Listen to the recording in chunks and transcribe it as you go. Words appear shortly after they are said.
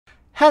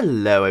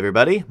Hello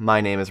everybody, my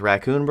name is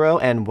Raccoon Bro,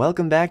 and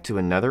welcome back to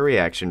another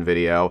reaction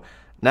video.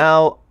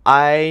 Now,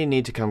 I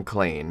need to come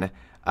clean.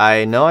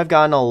 I know I've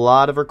gotten a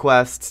lot of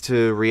requests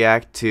to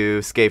react to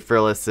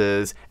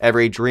Schaffrillas'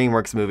 every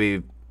DreamWorks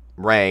movie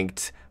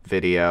ranked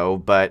video,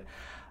 but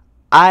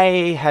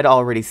I had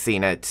already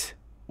seen it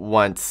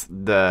once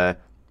the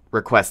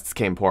requests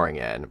came pouring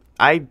in.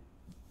 I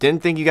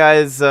didn't think you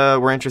guys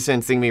were interested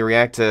in seeing me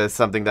react to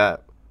something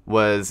that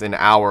was an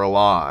hour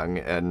long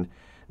and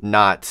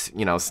not,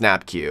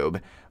 Snapcube.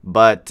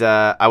 But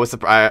I was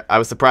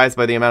surprised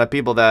by the amount of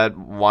people that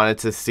wanted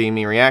to see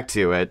me react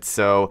to it.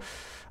 So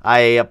I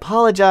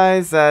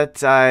apologize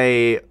that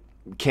I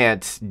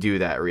can't do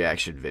that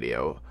reaction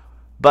video.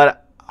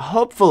 But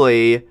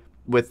hopefully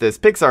with this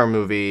Pixar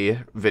movie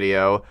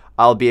video,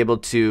 I'll be able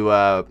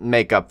to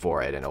make up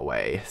for it in a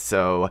way.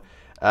 So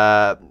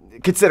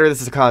consider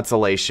this as a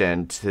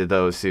consolation to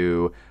those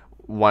who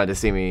wanted to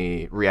see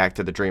me react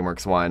to the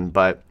DreamWorks one.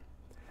 But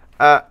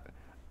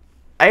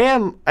I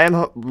am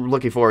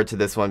looking forward to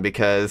this one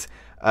because,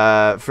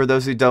 for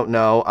those who don't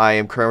know, I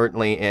am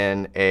currently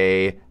in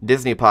a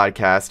Disney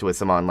podcast with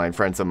some online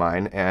friends of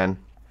mine, and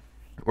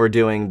we're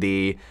doing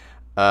a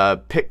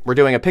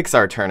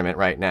Pixar tournament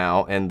right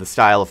now in the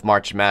style of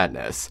March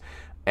Madness,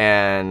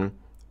 and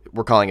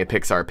we're calling it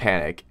Pixar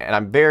Panic. And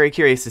I'm very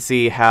curious to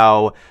see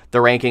how the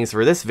rankings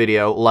for this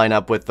video line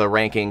up with the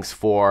rankings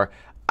for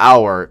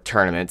our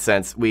tournament,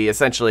 since we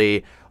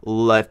essentially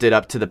left it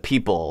up to the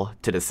people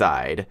to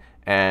decide.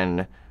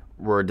 And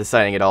we're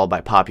deciding it all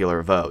by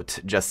popular vote,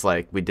 just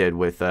like we did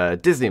with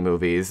Disney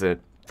movies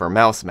for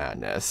Mouse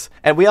Madness.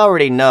 And we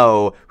already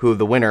know who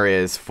the winner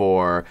is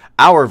for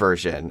our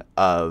version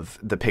of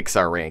the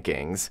Pixar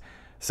rankings.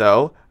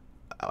 So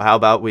how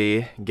about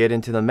we get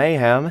into the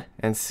mayhem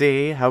and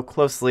see how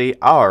closely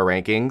our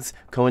rankings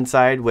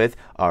coincide with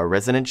our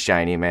resident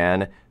shiny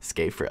man,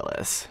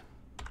 Schaffrillas.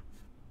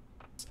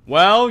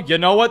 Well, you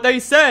know what they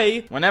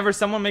say. Whenever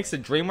someone makes a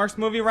DreamWorks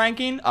movie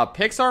ranking, a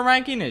Pixar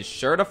ranking is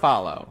sure to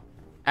follow.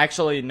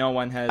 Actually, no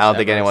one has. I don't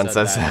think anyone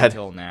says that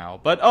until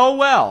now. But oh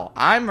well,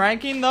 I'm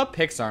ranking the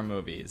Pixar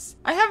movies.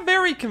 I have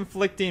very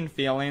conflicting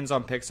feelings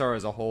on Pixar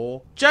as a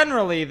whole.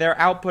 Generally, their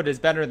output is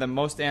better than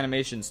most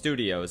animation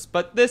studios,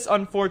 but this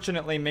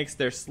unfortunately makes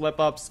their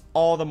slip-ups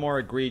all the more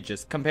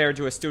egregious compared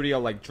to a studio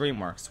like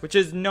DreamWorks, which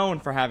is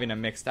known for having a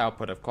mixed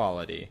output of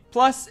quality.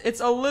 Plus,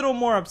 it's a little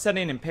more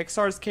upsetting in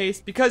Pixar's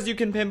case because you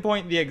can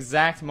pinpoint the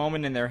exact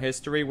moment in their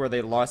history where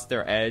they lost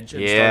their edge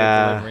and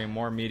started delivering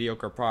more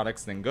mediocre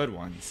products than good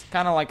ones.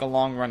 Kinda like a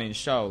long-running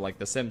show like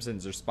The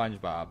Simpsons or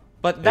SpongeBob.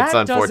 But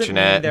that doesn't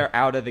mean they're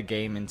out of the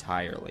game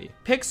entirely.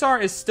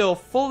 Pixar is still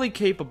fully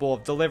capable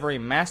of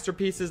delivering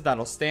masterpieces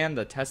that'll stand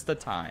the test of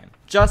time,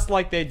 just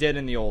like they did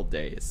in the old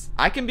days.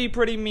 I can be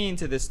pretty mean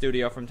to this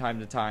studio from time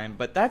to time,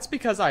 but that's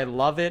because I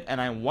love it and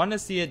I want to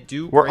see it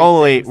do We're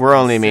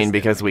only mean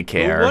because we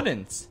care. Who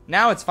wouldn't?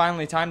 Now it's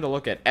finally time to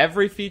look at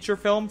every feature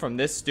film from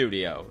this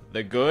studio,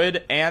 the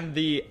good and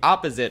the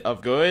opposite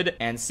of good,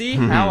 and see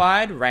how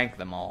I'd rank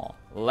them all.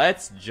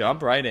 Let's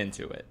jump right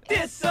into it.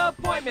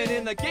 Disappointment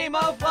in the game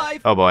of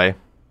life. Oh boy.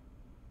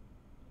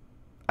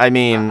 I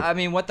mean,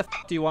 what the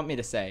f do you want me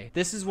to say?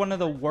 This is one of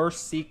the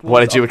worst sequels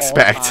what did you of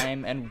expect? all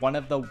time, and one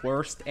of the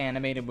worst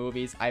animated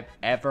movies I've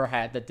ever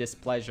had the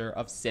displeasure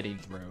of sitting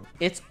through.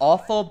 It's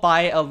awful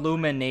by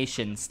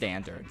Illumination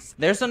standards.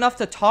 There's enough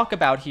to talk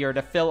about here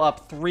to fill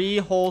up 3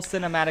 whole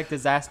cinematic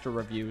disaster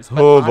reviews. But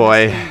oh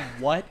honestly, boy.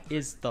 What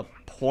is the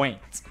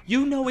point?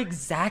 You know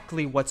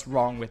exactly what's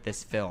wrong with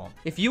this film.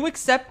 If you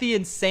accept the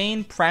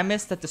insane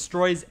premise that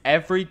destroys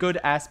every good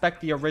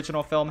aspect the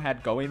original film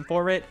had going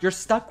for it, you're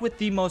stuck with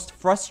the most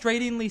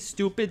frustratingly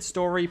stupid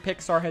story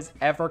Pixar has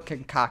ever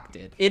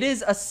concocted. It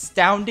is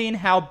astounding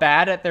how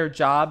bad at their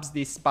jobs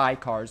these spy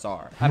cars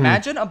are.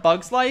 Imagine A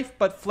Bug's Life,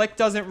 but Flick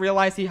doesn't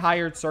realize he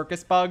hired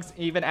circus bugs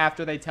even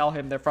after they tell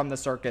him they're from the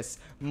circus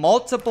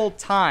multiple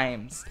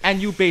times, and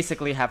you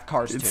basically have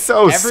cars too. It's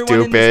so Everyone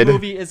in stupid. this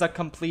movie is a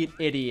complete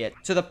idiot,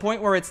 to the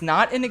point where it's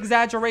not an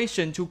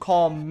exaggeration to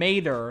call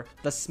Mater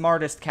the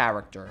smartest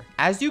character.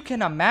 As you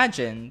can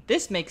imagine,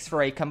 this makes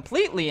for a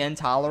completely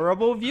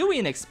intolerable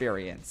viewing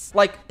experience.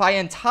 Like, by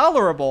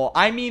intolerable,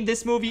 I mean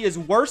this movie is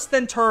worse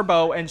than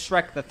Turbo and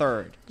Shrek the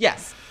Third.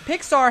 Yes,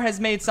 Pixar has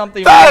made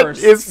something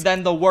worse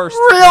than the worst.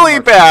 Really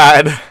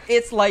bad.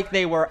 It's like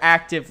they were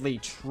actively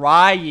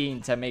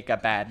trying to make a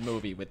bad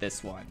movie with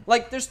this one.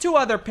 Like, there's 2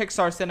 other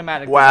Pixar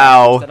cinematic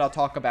disasters that I'll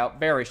talk about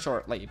very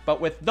shortly.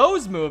 But with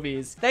those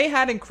movies, they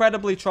had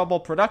incredibly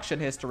troubled production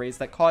histories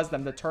that caused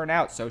them to turn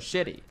out so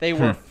shitty. They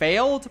were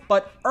failed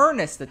but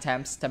earnest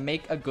attempts to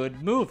make a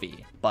good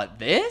movie. But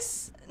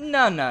this?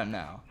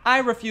 No. I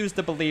refuse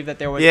to believe that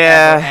there was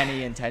ever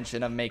any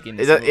intention of making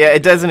this movie. Yeah,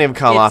 it doesn't even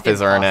come off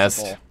as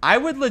earnest. I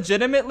would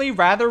legitimately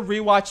rather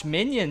rewatch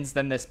Minions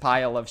than this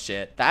pile of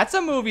shit. That's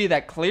a movie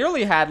that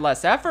clearly had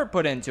less effort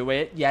put into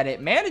it, yet it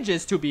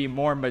manages to be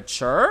more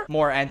mature,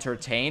 more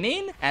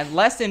entertaining, and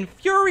less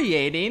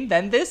infuriating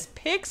than this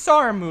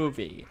Pixar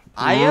movie.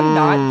 I am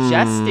not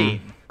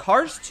jesting.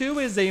 Cars 2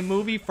 is a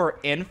movie for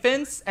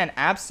infants and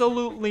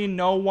absolutely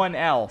no one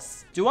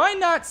else. Do I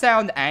not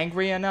sound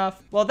angry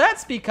enough? Well,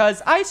 that's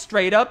because I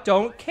straight up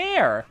don't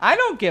care. I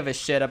don't give a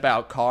shit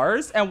about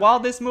Cars, and while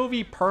this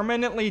movie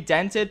permanently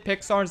dented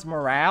Pixar's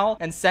morale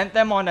and sent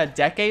them on a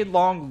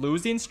decade-long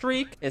losing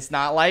streak, it's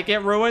not like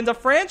it ruined a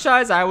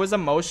franchise I was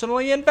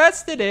emotionally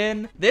invested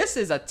in. This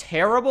is a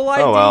terrible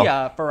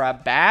idea for a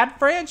bad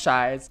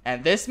franchise,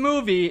 and this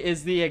movie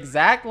is the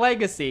exact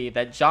legacy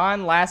that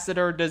John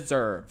Lasseter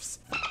deserves.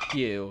 F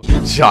you.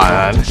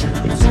 John.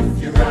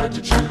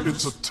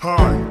 It's a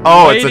tie.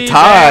 Oh, it's a Ladies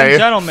tie. and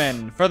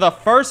gentlemen, for the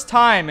first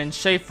time in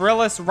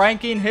Schaffrillas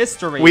ranking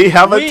history, We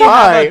have a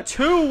tie. have a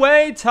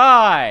two-way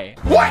tie.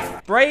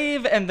 What?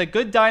 Brave and The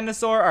Good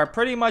Dinosaur are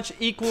pretty much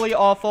equally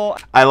awful.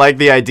 I like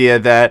the idea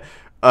that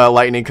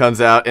Lightning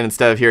comes out, and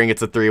instead of hearing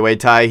it's a three-way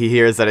tie, he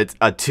hears that it's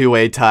a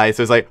two-way tie,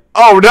 so he's like,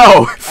 oh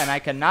no! And I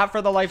cannot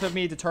for the life of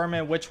me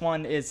determine which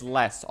one is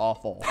less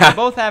awful. They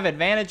both have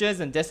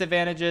advantages and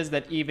disadvantages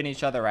that even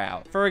each other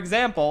out. For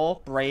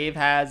example, Brave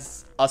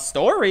has a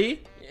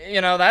story. You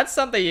know, that's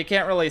something you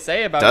can't really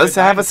say about Does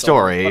Good have a Dinosaur.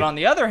 story. But on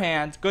the other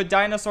hand, Good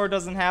Dinosaur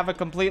doesn't have a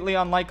completely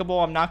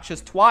unlikable,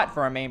 obnoxious twat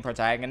for a main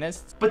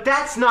protagonist. But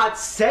that's not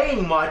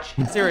saying much.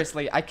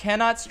 Seriously, I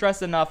cannot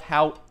stress enough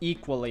how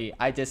equally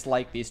I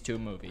dislike these two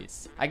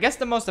movies. I guess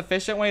the most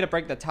efficient way to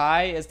break the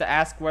tie is to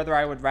ask whether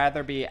I would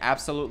rather be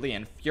absolutely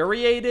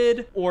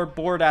infuriated or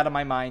bored out of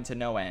my mind to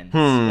no end.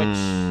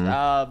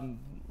 Which,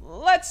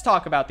 let's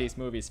talk about these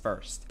movies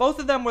first. Both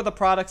of them were the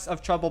products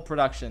of troubled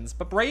productions,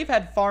 but Brave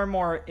had far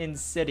more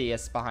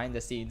insidious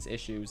behind-the-scenes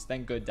issues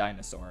than Good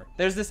Dinosaur.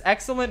 There's this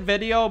excellent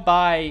video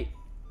by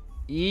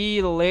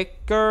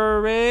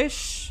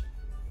Licorice,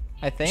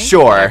 I think.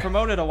 Sure. I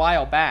promoted a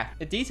while back.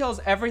 It details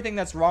everything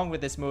that's wrong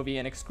with this movie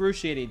in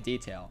excruciating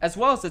detail, as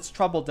well as its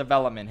troubled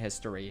development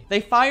history.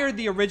 They fired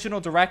the original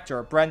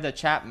director, Brenda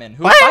Chapman,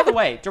 who, by the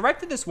way,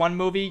 directed this one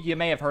movie, you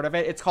may have heard of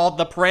it. It's called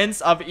The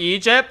Prince of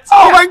Egypt.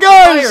 Oh my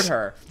gosh! Fired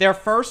her. Their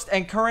first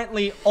and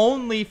currently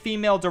only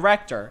female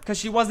director, because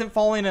she wasn't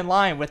falling in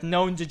line with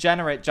known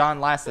degenerate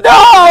John Lasseter.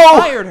 No! They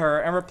fired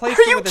her and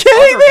replaced her with this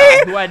kidding other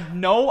guy me? who had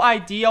no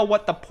idea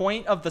what the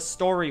point of the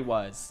story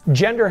was.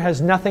 Gender has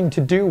nothing to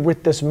do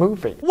with this movie.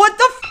 What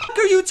the f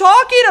are you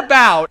talking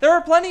about? There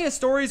are plenty of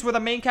stories where the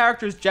main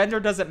character's gender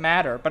doesn't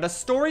matter, but a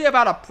story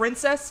about a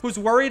princess who's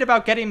worried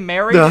about getting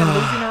married and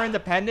losing her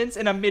independence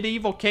in a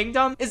medieval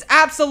kingdom is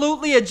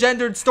absolutely a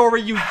gendered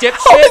story, you dipshit.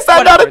 How is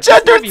that not a Whatever, this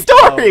gendered movie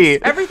story? blows.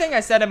 Everything I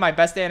said in my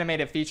best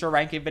animated feature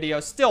ranking video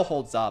still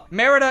holds up.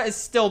 Merida is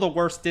still the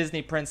worst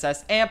Disney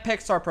princess and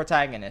Pixar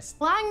protagonist.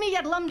 Lang me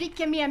het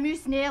lamrikke me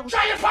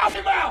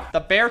musneel. The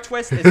bear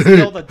twist is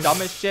still the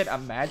dumbest shit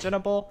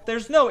imaginable.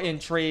 There's no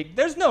intrigue.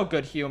 There's no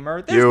good humor.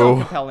 There's no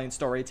compelling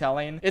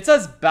storytelling. It's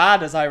as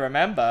bad as I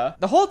remember.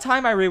 The whole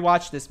time I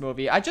rewatched this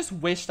movie, I just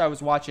wished I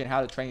was watching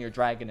How to Train Your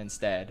Dragon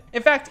instead.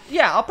 In fact,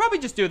 yeah, I'll probably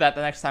just do that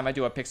the next time I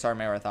do a Pixar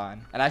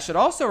marathon. And I should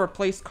also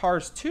replace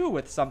Cars 2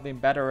 with something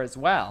better as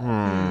well.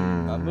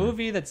 A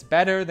movie that's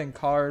better than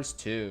Cars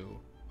 2.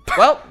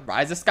 Well,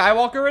 Rise of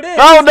Skywalker it is.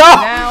 Oh, no!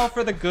 Now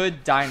for The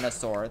Good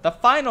Dinosaur, the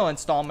final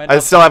installment. I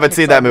of still the haven't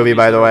seen Pixar that movie, movies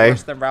by the that are way.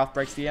 Worse than Ralph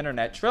Breaks the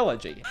Internet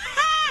trilogy.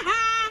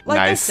 Like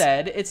I Nice.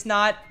 said, it's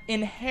not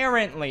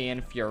inherently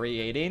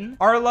infuriating.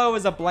 Arlo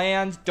is a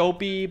bland,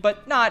 dopey,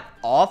 but not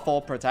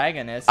awful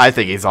protagonist. I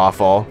think he's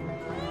awful.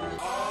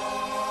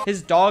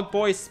 His dog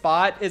boy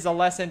Spot is a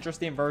less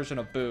interesting version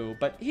of Boo,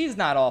 but he's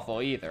not awful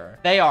either.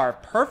 They are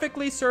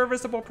perfectly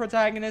serviceable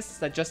protagonists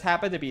that just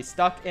happen to be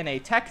stuck in a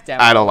tech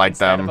demo. I don't like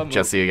instead them, of a movie.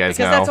 just so you guys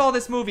because know. that's all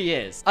this movie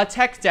is. A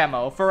tech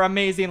demo for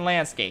amazing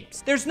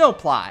landscapes. There's no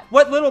plot.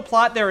 What little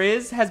plot there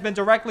is has been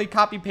directly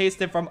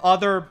copy-pasted from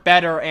other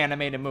better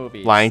animated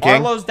movies. Lion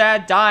King? Arlo's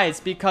dad dies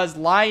because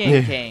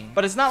Lion King.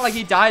 But it's not like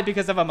he died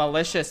because of a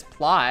malicious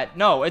plot.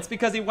 No, it's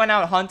because he went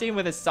out hunting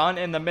with his son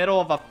in the middle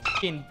of a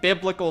fucking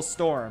biblical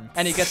storm.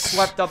 And he gets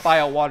swept up by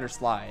a water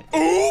slide.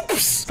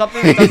 Oops!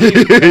 Something that doesn't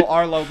even kill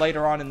Arlo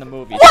later on in the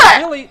movie. What?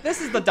 Really, this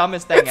is the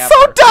dumbest thing ever.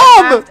 so dumb!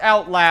 I laughed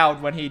out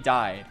loud when he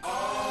died.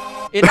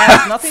 It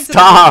adds nothing to the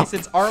Stop. movie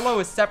since Arlo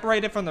is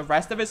separated from the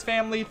rest of his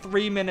family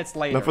 3 minutes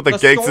later. Enough with the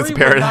story Gangsta's would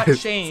not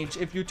Paradise. change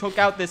if you took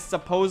out this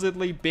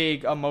supposedly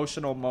big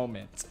emotional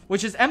moment,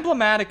 which is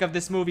emblematic of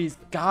this movie's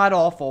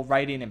god-awful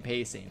writing and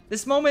pacing.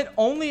 This moment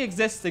only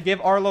exists to give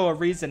Arlo a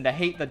reason to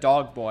hate the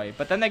dog boy,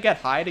 but then they get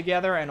high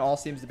together and all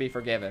seems to be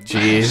forgiven.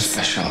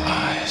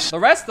 Jeez. The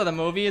rest of the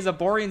movie is a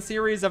boring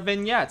series of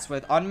vignettes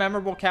with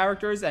unmemorable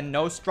characters and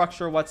no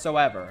structure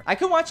whatsoever. I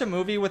can watch a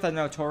movie with a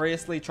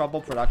notoriously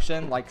troubled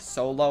production like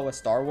Solo, a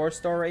Star Wars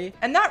story,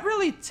 and not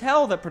really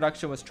tell that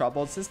production was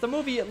troubled since the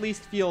movie at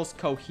least feels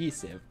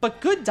cohesive.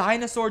 But Good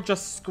Dinosaur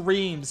just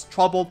screams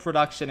troubled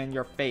production in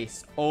your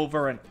face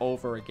over and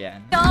over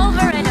again.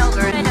 Over and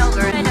over and over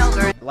and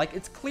over. Like,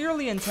 it's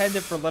clearly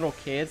intended for little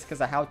kids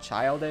because of how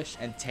childish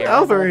and terrible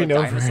Over the and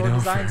over dinosaur and over.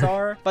 designs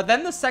are. But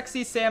then the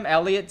sexy Sam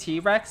Elliott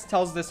T-Rex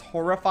tells this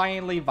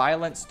horrifyingly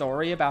violent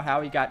story about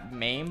how he got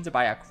maimed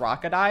by a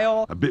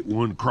crocodile. I bit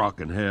one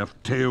croc in half,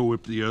 tail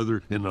whipped the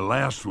other, and the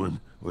last one,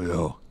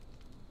 well,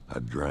 I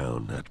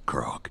drowned that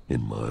croc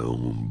in my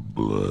own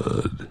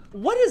blood.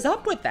 What is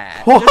up with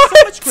that? What? There's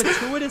so much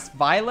gratuitous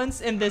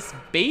violence in this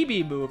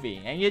baby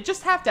movie, and you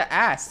just have to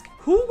ask,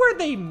 who were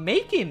they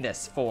making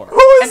this for? Who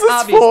is and this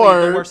obviously,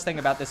 for? the worst thing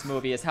about this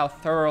movie is how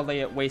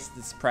thoroughly it wastes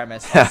its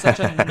premise on such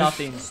a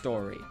nothing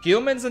story.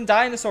 Humans and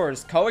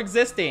dinosaurs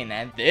coexisting,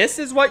 and this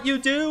is what you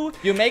do?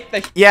 You make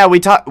the... Yeah, we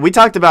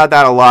talked about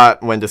that a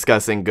lot when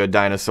discussing Good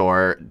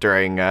Dinosaur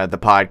during the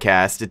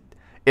podcast.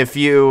 If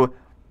you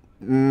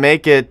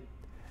make it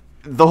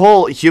the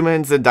whole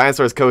humans and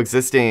dinosaurs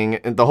coexisting,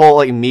 the whole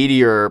like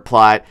meteor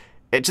plot,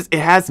 it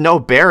has no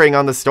bearing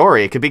on the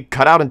story. It could be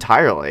cut out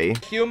entirely.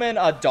 Human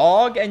a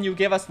dog, and you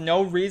give us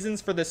no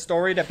reasons for the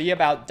story to be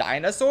about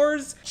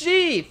dinosaurs?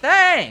 Gee,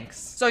 thanks!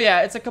 So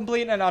yeah, it's a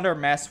complete and utter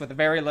mess with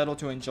very little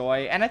to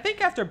enjoy, and I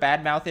think after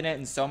bad-mouthing it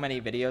in so many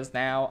videos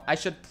now, I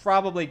should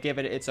probably give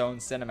it its own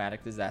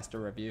cinematic disaster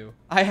review.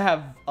 I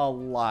have a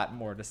lot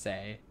more to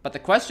say. But the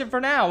question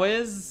for now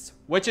is,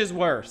 which is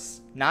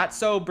worse? Not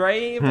So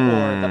Brave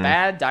or The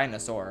Bad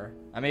Dinosaur?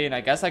 I mean,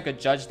 I guess I could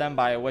judge them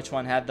by which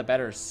one had the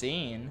better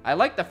scene. I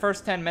liked the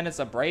first 10 minutes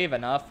of Brave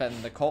enough,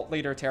 and the cult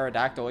leader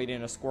pterodactyl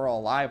eating a squirrel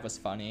alive was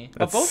funny.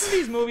 But both of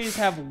these movies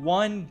have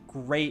one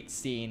great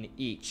scene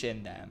each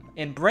in them.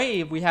 In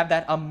Brave, we have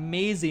that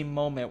amazing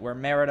moment where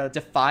Merida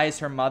defies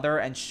her mother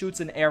and shoots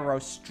an arrow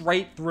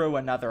straight through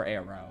another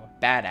arrow.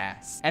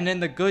 Badass. And in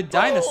The Good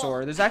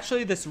Dinosaur, there's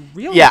actually this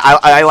really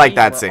I like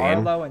that where scene.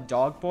 Arlo and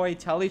Dogboy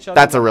tell each other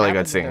That's a what really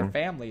happened good to their scene.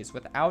 families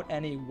without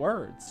any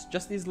words,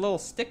 just these little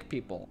stick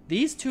people.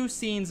 These two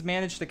scenes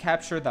managed to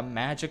capture the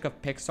magic of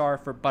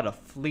Pixar for but a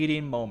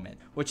fleeting moment,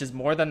 which is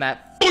more than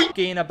that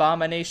fucking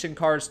abomination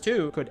Cars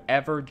 2 could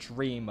ever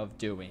dream of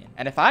doing.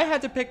 And if I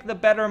had to pick the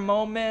better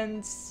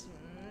moments,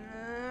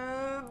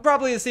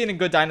 probably the scene in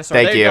Good Dinosaur.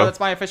 Thank There you go, you.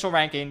 that's my official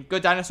ranking.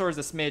 Good Dinosaur is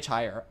a smidge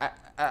higher.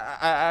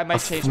 I might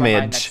change my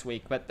mind next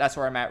week, but that's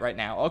where I'm at right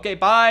now. Okay,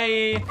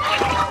 bye!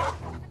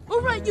 All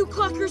right, you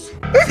cluckers.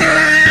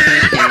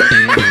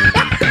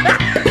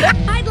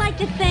 I'd like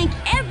to thank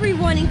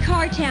everyone in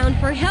Cartown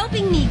for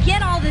helping me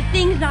get all the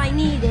things I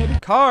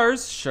needed.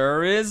 Cars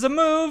sure is a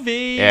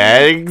movie.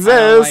 It exists. I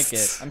don't like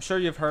it. I'm sure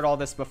you've heard all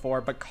this before,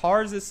 but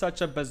Cars is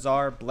such a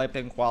bizarre blip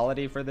in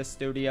quality for this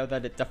studio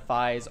that it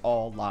defies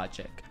all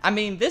logic. I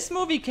mean, this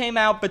movie came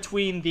out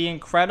between The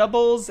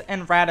Incredibles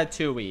and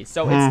Ratatouille,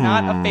 so it's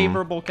not a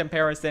favorable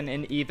comparison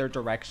in either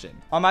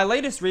direction. On my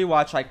latest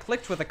rewatch, I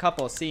clicked with a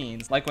couple of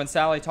scenes, like when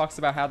Sally talks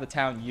about how the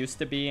town used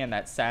to be and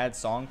that sad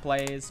song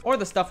plays, or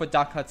the stuff with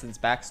Doc Hudson's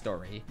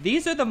backstory.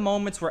 These are the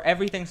moments where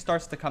everything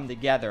starts to come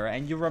together,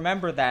 and you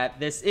remember that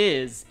this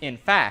is, in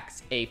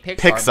fact, a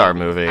Pixar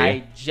movie.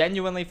 I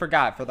genuinely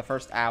forgot for the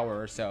first hour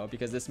or so,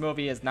 because this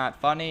movie is not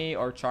funny,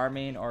 or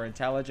charming, or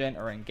intelligent,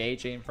 or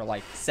engaging for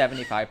like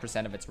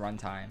 75% of its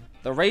runtime.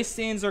 The race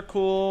scenes are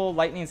cool,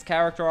 Lightning's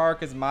character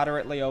arc is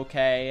moderately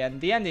okay,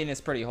 and the ending is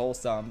pretty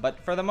wholesome, but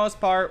for the most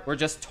part, we're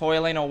just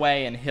toiling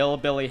away in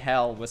hillbilly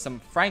hell with some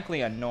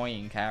frankly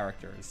annoying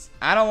characters.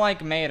 I don't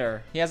like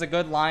Mater. He has a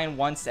good line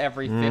once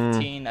every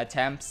 15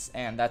 attempts,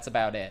 and that's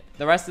about it.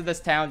 The rest of this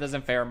town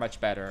doesn't fare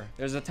much better.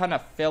 There's a ton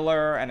of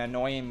filler and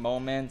annoying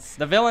moments.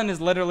 The villain is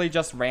literally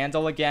just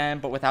Randall again,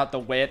 but without the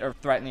wit or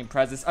threatening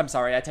presence. I'm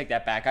sorry, I take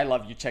that back. I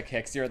love you, Chick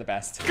Hicks. You're the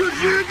best.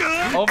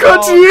 Overall,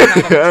 it's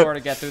kind of a chore to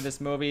get through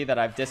this movie that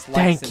I've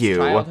disliked since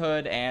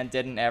childhood and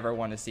didn't ever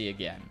want to see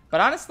again.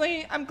 But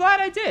honestly, I'm glad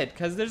I did,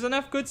 because there's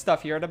enough good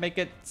stuff here to make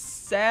it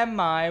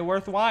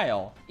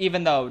semi-worthwhile.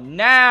 Even though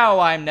now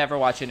I'm never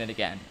watching it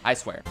again. I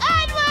swear.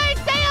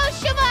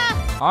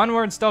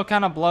 Onward still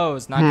kind of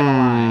blows, not gonna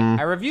lie.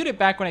 I reviewed it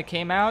back when it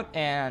came out,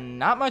 and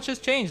not much has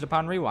changed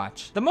upon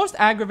rewatch. The most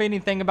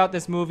aggravating thing about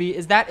this movie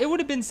is that it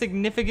would have been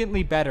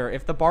significantly better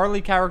if the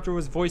Barley character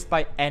was voiced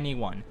by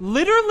anyone.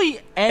 Literally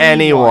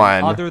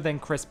anyone other than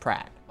Chris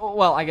Pratt.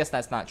 Well, I guess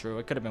that's not true.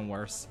 It could have been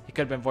worse. He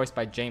could have been voiced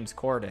by James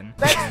Corden.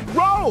 Let's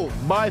roll!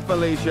 Bye,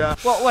 Felicia.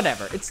 Well,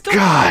 whatever. It's still...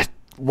 God,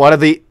 one of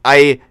the...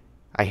 I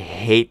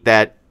hate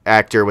that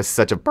actor with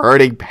such a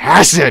burning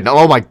passion.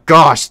 Oh my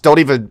gosh, I don't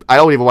even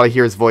want to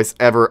hear his voice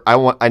ever.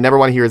 I never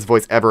want to hear his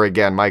voice ever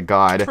again. My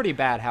God. It's pretty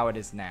bad how it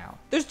is now.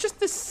 There's just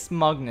this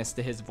smugness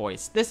to his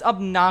voice, this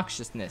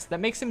obnoxiousness that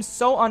makes him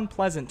so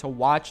unpleasant to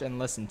watch and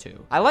listen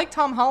to. I like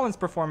Tom Holland's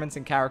performance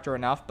and character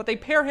enough, but they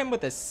pair him with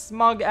this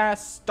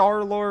smug-ass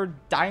Star-Lord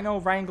Dino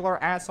Wrangler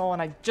asshole,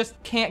 and I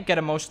just can't get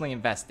emotionally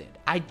invested.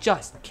 I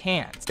just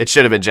can't. It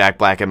should have been Jack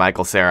Black and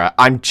Michael Cera.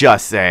 I'm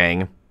just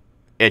saying.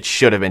 It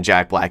should have been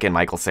Jack Black and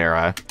Michael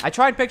Cera. I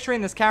tried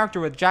picturing this character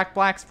with Jack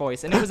Black's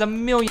voice, and it was a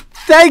million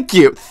Thank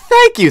you,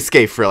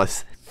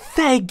 Schaffrillas.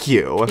 Thank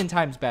you.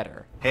 times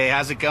better. Hey,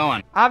 how's it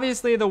going?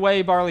 Obviously, the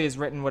way Barley is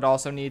written would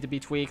also need to be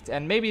tweaked,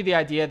 and maybe the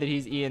idea that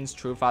he's Ian's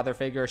true father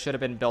figure should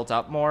have been built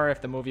up more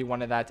if the movie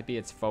wanted that to be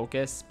its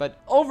focus. But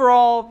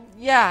overall,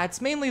 yeah,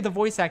 it's mainly the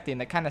voice acting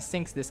that kind of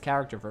sinks this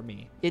character for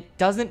me. It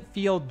doesn't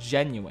feel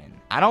genuine.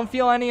 I don't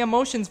feel any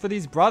emotions for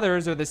these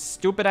brothers or this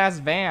stupid-ass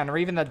van or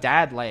even the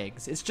dad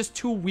legs. It's just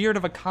too weird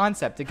of a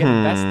concept to get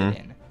invested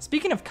in.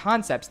 Speaking of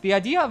concepts, the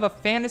idea of a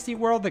fantasy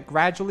world that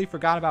gradually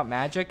forgot about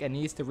magic and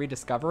needs to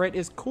rediscover it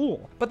is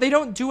cool, but they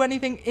don't do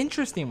anything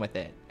interesting with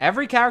it.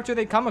 Every character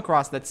they come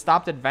across that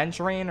stopped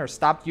adventuring or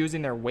stopped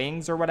using their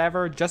wings or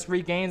whatever just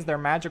regains their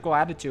magical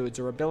attitudes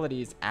or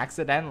abilities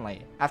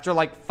accidentally, after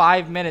like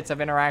 5 minutes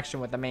of interaction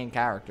with the main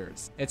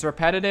characters. It's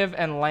repetitive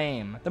and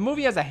lame. The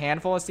movie has a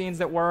handful of scenes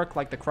that work,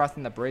 like the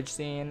crossing the bridge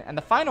scene, and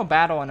the final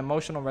battle and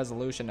emotional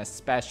resolution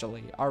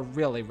especially are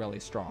really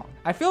strong.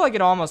 I feel like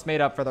it almost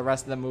made up for the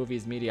rest of the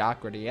movie's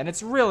mediocrity, and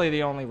it's really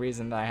the only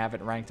reason that I have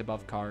it ranked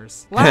above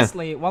Cars.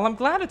 Lastly, while I'm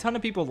glad a ton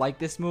of people like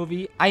this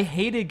movie, I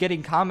hated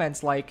getting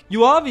comments like,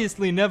 "You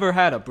obviously never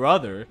had a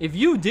brother. If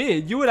you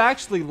did, you would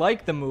actually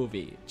like the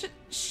movie."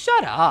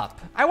 Shut up.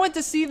 I went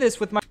to see this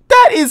with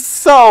That is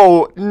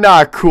so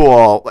not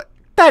cool.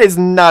 That is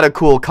not a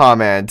cool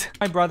comment.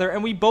 my brother,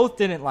 and we both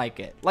didn't like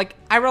it. Like,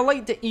 I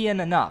relate to Ian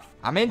enough.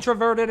 I'm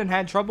introverted and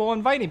had trouble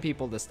inviting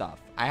people to stuff.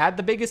 I had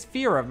the biggest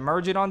fear of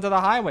merging onto the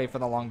highway for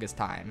the longest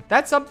time.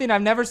 That's something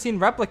I've never seen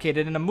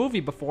replicated in a movie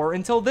before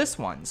until this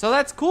one, so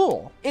that's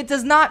cool. It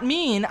does not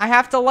mean I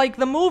have to like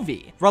the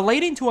movie.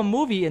 Relating to a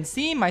movie and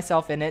seeing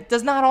myself in it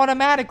does not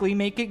automatically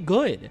make it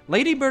good.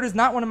 Lady Bird is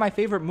not one of my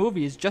favorite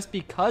movies just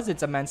because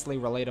it's immensely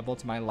relatable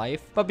to my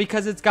life, but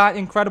because it's got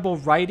incredible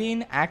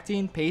writing,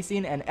 acting,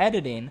 pacing, and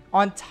editing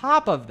on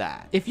top of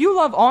that. If you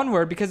love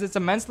Onward because it's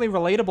immensely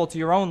relatable to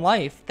your own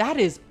life, that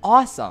is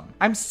awesome.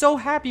 I'm so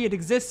happy it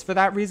exists for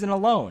that reason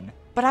alone.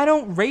 But I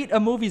don't rate a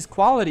movie's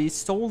quality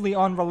solely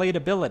on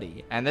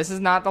relatability. And this is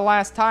not the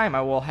last time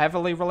I will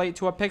heavily relate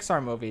to a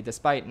Pixar movie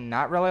despite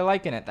not really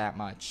liking it that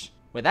much.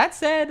 With that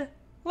said,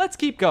 let's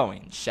keep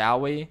going, shall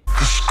we?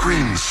 The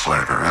screen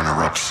slaver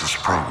interrupts this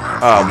program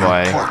Oh, for boy.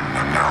 an important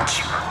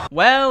announcement.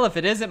 Well, if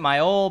it isn't my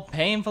old,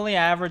 painfully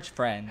average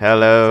friend,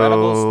 Hello.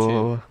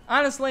 Incredibles 2.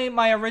 Honestly,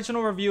 my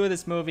original review of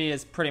this movie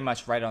is pretty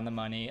much right on the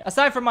money,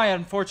 aside from my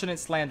unfortunate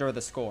slander of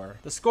the score.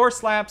 The score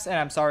slaps, and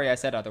I'm sorry I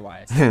said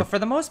otherwise. But for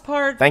the most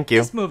part, Thank you.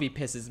 This movie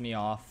pisses me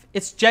off.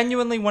 It's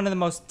genuinely one of the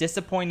most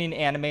disappointing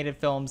animated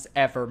films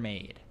ever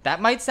made. That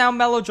might sound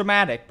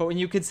melodramatic, but when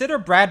you consider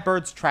Brad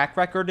Bird's track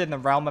record in the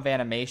realm of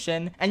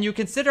animation, and you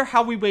consider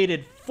how we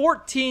waited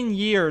 14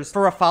 years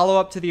for a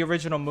follow-up to the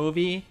original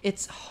movie,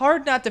 it's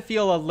hard not to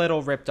feel a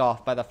little ripped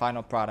off by the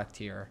final product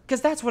here.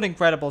 Because that's what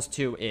Incredibles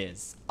 2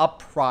 is. A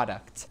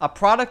product. A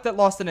product that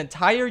lost an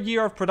entire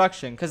year of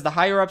production because the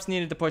higher-ups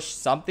needed to push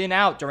something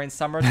out during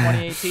summer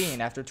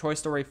 2018 after Toy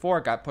Story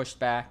 4 got pushed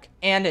back.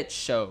 And it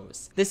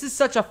shows. This is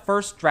such a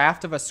first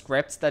draft of a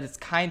script that it's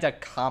kinda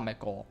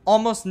comical.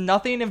 Almost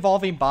nothing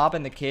involving Bob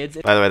and the kids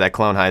By the way, that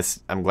Clone High,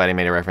 I'm glad he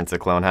made a reference to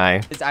Clone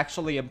High. is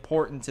actually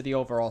important to the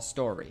overall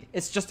story.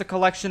 It's just a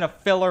collection of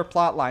filler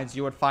plot lines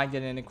you would find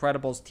in an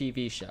Incredibles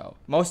TV show.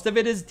 Most of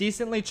it is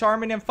decently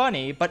charming and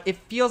funny, but it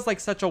feels like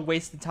such a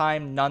waste of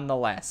time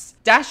nonetheless.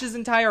 Dash's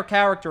entire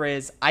character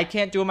is, I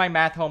can't do my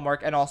math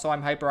homework and also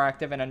I'm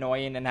hyperactive and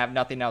annoying and have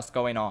nothing else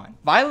going on.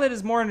 Violet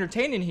is more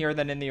entertaining here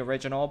than in the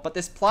original, but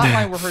this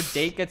plotline where her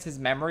date gets his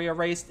memory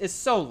erased is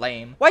so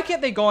lame. Why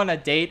can't they go on a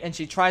date and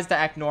she tries to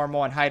act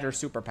normal and hide her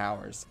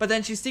superpowers, but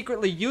then she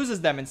secretly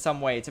uses them in some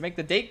way to make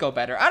the date go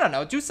better? I don't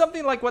know, do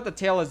something like what the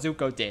Tale of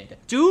Zuko did.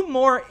 Do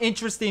more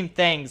interesting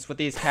things with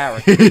these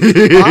characters.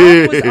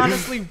 Bob was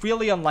honestly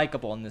really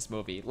unlikable in this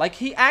movie. Like,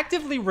 he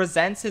actively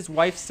resents his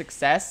wife's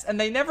success, and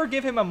they never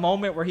give him a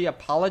moment where he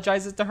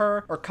apologizes to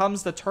her or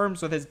comes to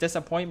terms with his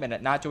disappointment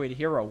at not doing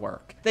hero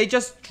work. They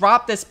just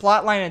drop this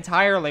plotline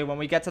entirely when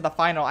we get to the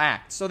final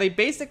act, so they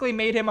basically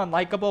made him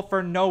unlikable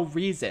for no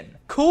reason.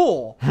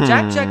 Cool.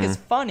 Jack is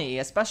funny,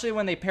 especially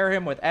when they pair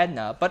him with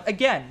Edna, but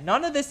again,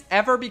 none of this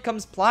ever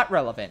becomes plot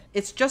relevant.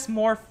 It's just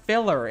more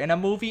filler in a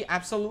movie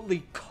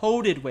absolutely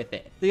coated with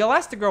it. The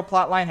Elastigirl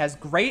plotline has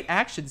great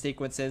action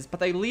sequences, but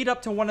they lead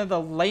up to one of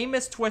the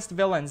lamest twist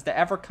villains to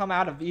ever come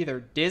out of either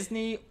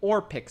Disney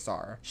or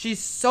Pixar. She's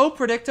so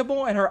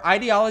predictable and her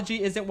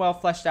ideology isn't well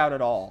fleshed out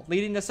at all,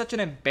 leading to such an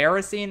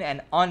embarrassing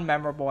and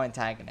unmemorable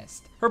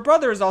antagonist. Her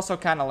brother is also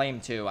kinda lame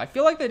too. I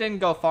feel like they didn't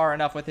go far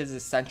enough with his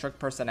eccentric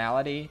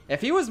personality.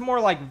 If he was more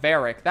like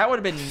Varric, that would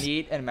have been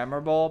neat and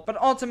memorable, but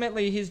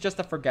ultimately he's just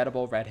a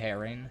forgettable red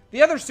herring.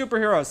 The other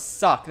superheroes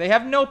suck. They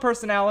have no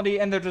personality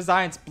and their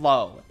designs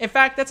blow. In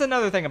fact, that's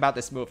another thing about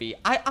this movie.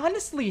 I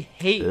honestly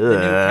hate the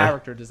new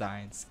character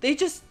designs. They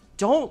just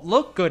don't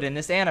look good in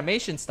this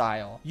animation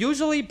style.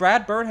 Usually,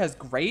 Brad Bird has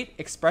great,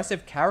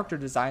 expressive character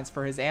designs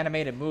for his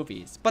animated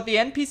movies, but the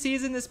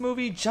NPCs in this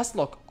movie just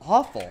look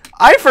awful.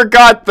 I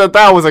forgot that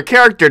that was a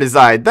character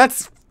design.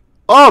 That's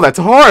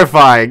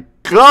horrifying.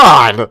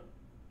 God.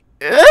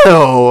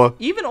 Ew.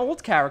 Even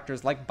old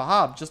characters like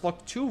Bob just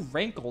look too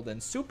wrinkled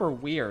and super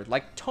weird.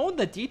 Like, tone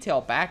the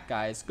detail back,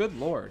 guys. Good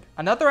lord.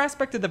 Another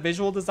aspect of the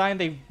visual design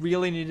they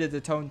really needed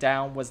to tone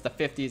down was the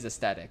 50s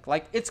aesthetic.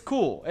 Like, it's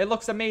cool. It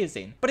looks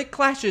amazing. But it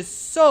clashes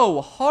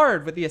so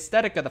hard with the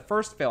aesthetic of the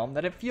first film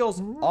that it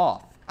feels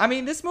off. I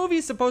mean, this movie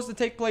is supposed to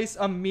take place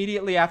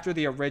immediately after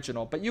the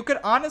original, but you could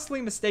honestly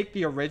mistake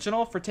the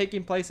original for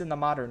taking place in the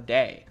modern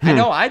day. I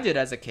know I did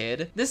as a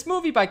kid. This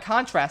movie, by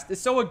contrast, is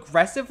so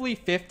aggressively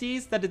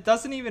 50s that it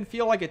doesn't even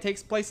feel like it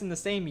takes place in the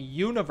same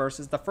universe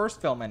as the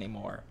first film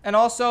anymore. And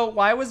also,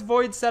 why was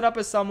Void set up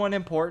as someone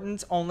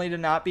important only to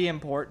not be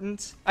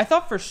important? I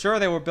thought for sure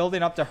they were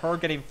building up to her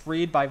getting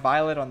freed by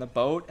Violet on the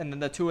boat, and then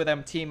the two of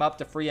them team up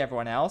to free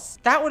everyone else.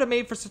 That would have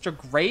made for such a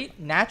great,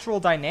 natural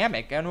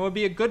dynamic, and it would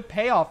be a good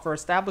payoff for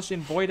establishing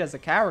Void as a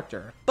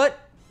character. But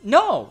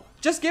no!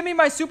 Just give me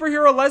my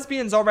superhero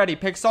lesbians already,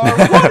 Pixar.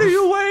 What are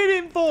you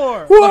waiting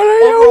for? What are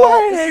you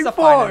waiting this is a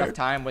for? fine enough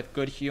time with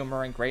good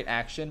humor and great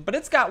action, but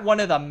it's got one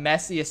of the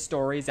messiest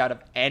stories out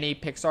of any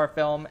Pixar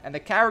film, and the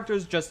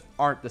characters just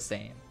aren't the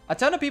same. A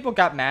ton of people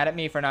got mad at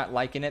me for not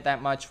liking it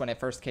that much when it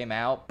first came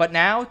out, but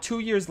now, 2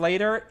 years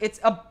later,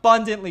 it's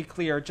abundantly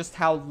clear just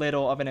how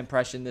little of an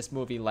impression this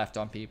movie left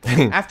on people.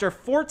 After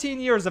 14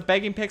 years of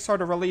begging Pixar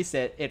to release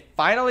it, it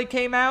finally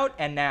came out,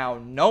 and now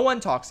no one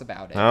talks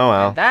about it. Oh,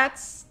 well. And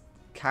that's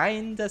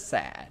kinda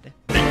sad.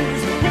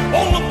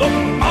 All of the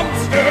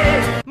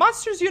monsters!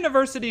 Monsters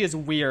University is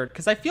weird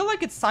because I feel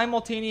like it's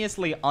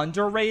simultaneously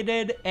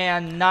underrated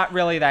and not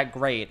really that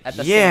great at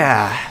the same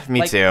time.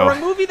 Me too. For a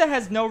movie that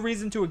has no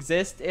reason to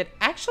exist, it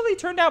actually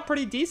turned out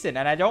pretty decent,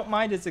 and I don't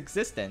mind its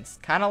existence.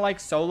 Kind of like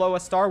Solo: A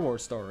Star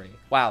Wars Story.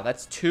 Wow,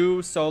 that's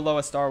 2 Solo: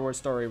 A Star Wars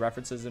Story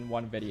references in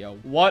one video.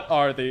 What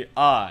are the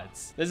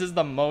odds? This is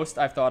the most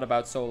I've thought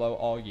about Solo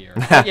all year.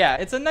 But yeah,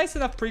 it's a nice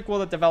enough prequel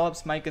that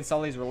develops Mike and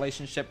Sully's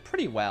relationship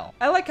pretty well.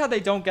 I like how they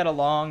don't get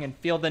along and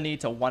feel the need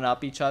to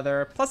one-up each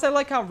other. Plus, I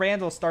like how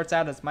Randall starts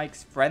out as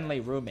Mike's friendly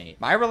roommate.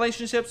 My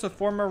relationships with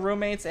former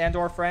roommates and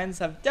or friends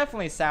have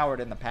definitely soured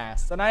in the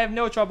past, and I have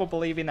no trouble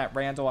believing that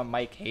Randall and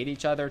Mike hate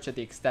each other to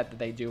the extent that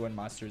they do in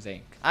Monsters,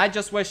 Inc. I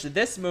just wish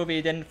this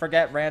movie didn't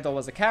forget Randall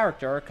as a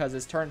character, because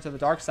his turn to the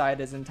dark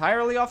side is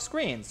entirely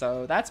off-screen,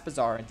 so that's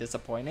bizarre and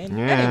disappointing.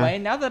 Yeah. Anyway,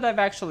 now that I've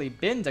actually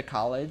been to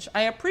college,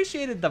 I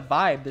appreciated the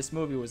vibe this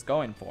movie was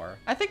going for.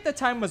 I think the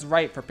time was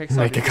right for Pixar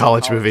Make to a do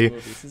college movie.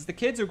 since the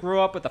kids who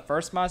grew up with the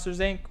first Monsters,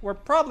 Inc. were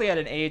probably at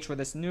an age where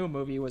this new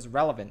movie was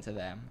relevant to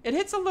them. It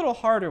hits a little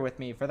harder with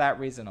me for that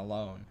reason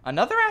alone.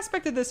 Another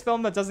aspect of this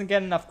film that doesn't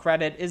get enough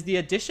credit is the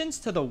additions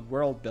to the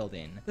world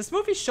building. This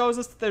movie shows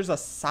us that there's a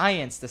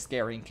science to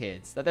scaring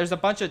kids, that there's a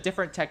bunch of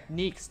different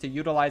techniques to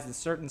utilize in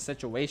certain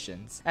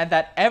situations, and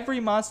that every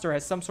monster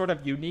has some sort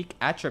of unique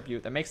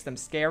attribute that makes them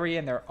scary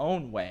in their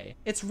own way.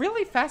 It's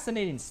really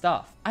fascinating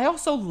stuff. I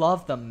also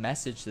love the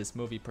message this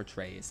movie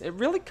portrays. It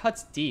really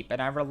cuts deep,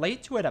 and I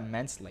relate to it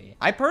immensely.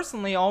 I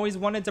personally always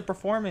wanted to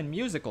perform in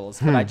musicals,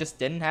 but I just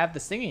didn't have the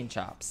singing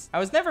chops. I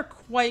was never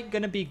quite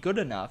gonna be good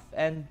enough,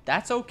 and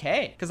that's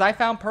okay, because I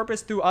found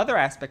purpose through other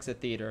aspects of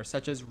theater,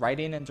 such as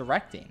writing and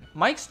directing.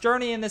 Mike's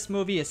journey in this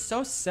movie is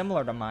so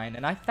similar to mine,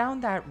 and I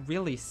found that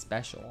really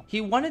special.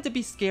 He wanted to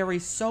be scary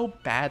so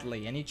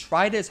badly, and he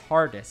tried his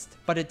hardest,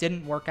 but it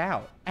didn't work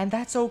out. And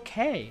that's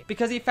okay,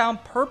 because he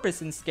found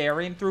purpose in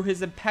scaring through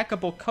his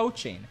impeccable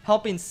coaching,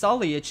 helping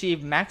Sully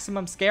achieve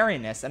maximum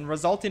scariness and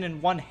resulting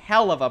in one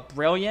hell of a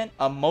brilliant,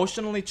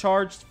 emotionally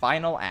charged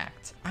final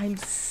act. I'm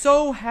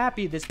so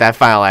happy That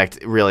final act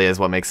really is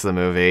what makes the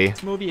movie.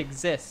 this movie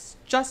exists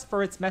just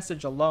for its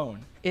message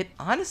alone. It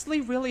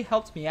honestly really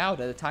helped me out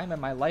at a time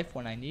in my life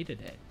when I needed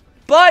it.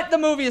 But the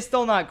movie is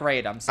still not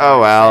great, I'm sorry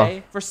Oh, well. to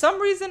say. For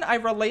some reason, I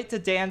relate to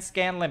Dan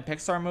Scanlon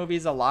Pixar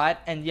movies a lot,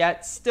 and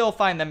yet still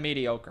find them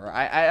mediocre.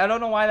 I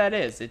don't know why that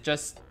is. It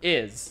just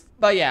is.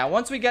 But yeah,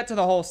 once we get to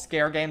the whole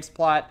Scare Games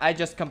plot, I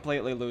just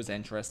completely lose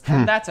interest.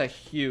 And that's a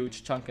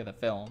huge chunk of the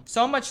film.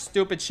 So much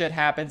stupid shit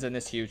happens in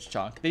this huge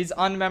chunk. These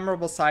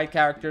unmemorable side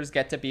characters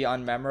get to be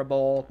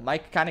unmemorable.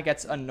 Mike kind of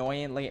gets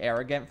annoyingly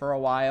arrogant for a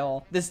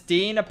while. This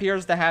Dean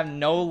appears to have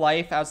no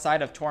life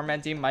outside of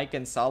tormenting Mike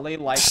and Sully.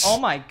 Like, oh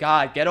my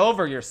god, get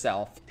over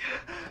yourself.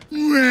 If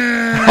you're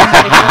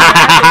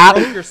mad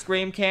you broke your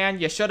scream can,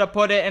 you should have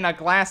put it in a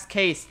glass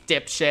case,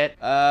 dipshit.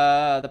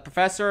 The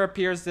professor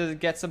appears to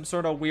get some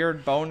sort of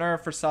weird boner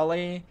for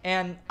Sully.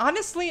 And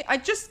honestly, I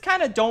just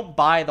kind of don't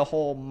buy the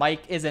whole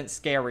Mike isn't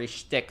scary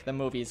shtick the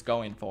movie's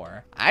going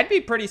for. I'd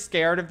be pretty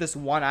scared if this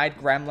one-eyed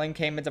gremlin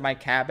came into my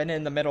cabin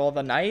in the middle of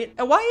the night.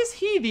 And why is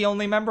he the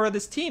only member of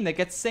this team that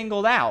gets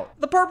singled out?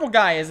 The purple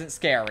guy isn't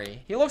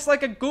scary. He looks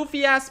like a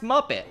goofy-ass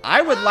Muppet.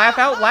 I would laugh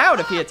out loud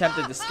if he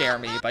attempted to scare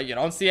me, but you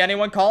don't see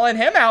anyone calling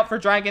him out for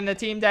dragging the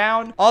team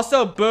down.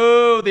 Also,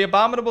 boo! The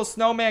Abominable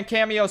Snowman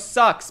cameo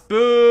sucks.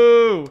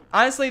 Boo!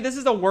 Honestly, this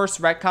is a worse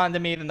retcon to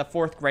me than the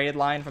 4th grade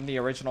line from the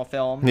original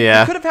film. Yeah.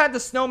 You could have had the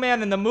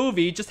snowman in the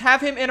movie, just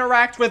have him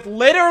interact with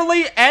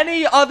literally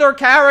any other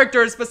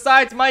characters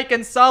besides Mike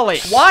and Sully.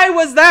 Why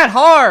was that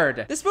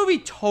hard? This movie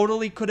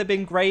totally could have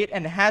been great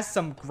and has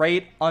some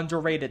great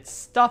underrated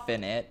stuff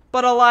in it,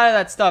 but a lot of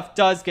that stuff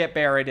does get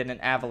buried in an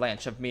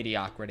avalanche of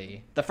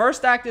mediocrity. The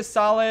first act is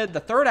solid, the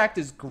third act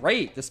is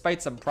great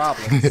despite some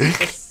problems.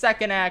 The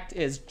second act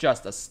is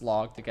just a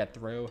slog to get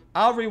through.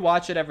 I'll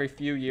rewatch it every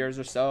few years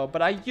or so,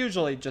 but I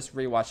usually just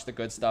rewatch the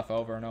good stuff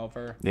over and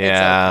over.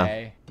 Yeah. It's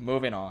okay.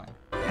 Moving on.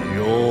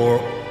 You're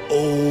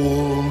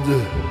old.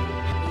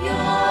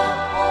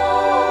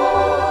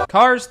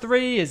 Cars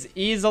 3 is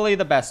easily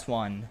the best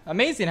one.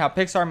 Amazing how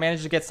Pixar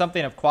managed to get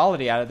something of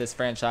quality out of this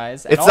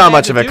franchise. And It's all not they had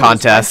much to of a do was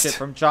contest. wrench it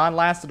from John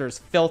Lasseter's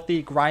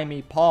filthy,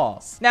 grimy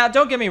paws. Now,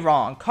 don't get me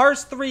wrong,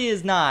 Cars 3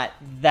 is not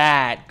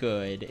that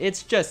good.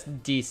 It's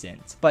just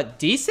decent. But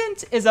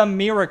decent is a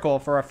miracle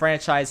for a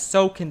franchise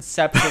so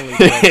conceptually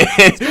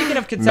broken. Speaking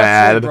of conceptually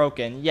Mad.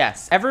 broken,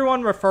 yes,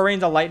 everyone referring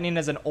to Lightning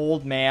as an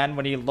old man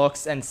when he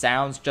looks and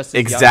sounds just as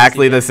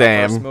Exactly young the as he did in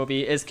the same. first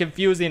movie is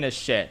confusing as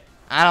shit.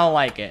 I don't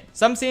like it.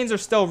 Some scenes are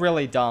still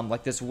really dumb,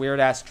 like this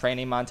weird-ass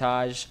training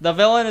montage. The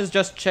villain is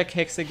just Chick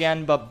Hicks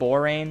again, but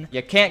boring.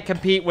 You can't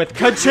compete with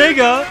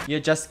Kachiga! You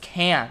just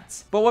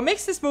can't. But what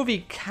makes this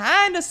movie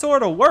kinda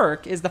sorta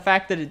work is the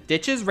fact that it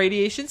ditches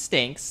Radiation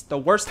Stinks, the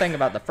worst thing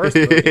about the first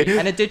movie,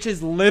 and it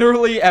ditches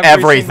literally every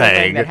single thing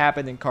Everything. that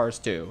happened in Cars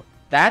 2.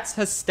 That's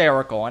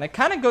hysterical, and it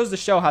kind of goes to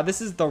show how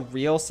this is the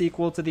real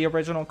sequel to the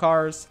original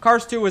Cars.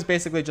 Cars 2 was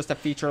basically just a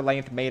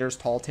feature-length Mater's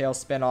Tall Tales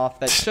spin-off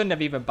that shouldn't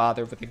have even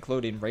bothered with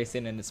including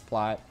racing in its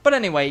plot. But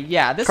anyway,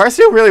 yeah, this Cars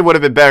 2 really would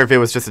have been better if it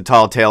was just a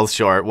Tall Tales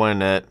short,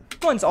 wouldn't it?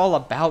 one's all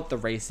about the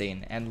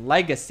racing and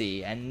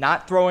legacy and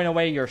not throwing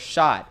away your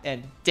shot,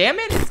 and damn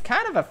it, it's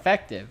kind of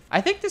effective. I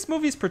think this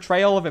movie's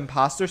portrayal of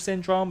imposter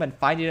syndrome and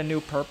finding a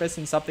new purpose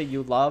in something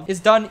you love is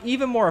done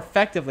even more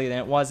effectively than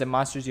it was in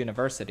Monsters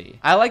University.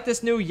 I like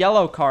this new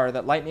yellow car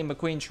that Lightning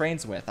McQueen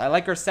trains with. I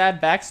like her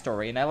sad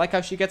backstory, and I like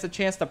how she gets a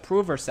chance to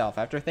prove herself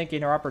after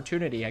thinking her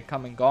opportunity had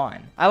come and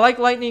gone. I like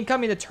Lightning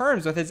coming to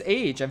terms with his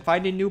age and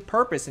finding new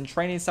purpose in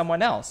training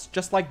someone else,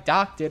 just like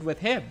Doc did with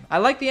him. I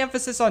like the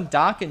emphasis on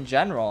Doc in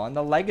general and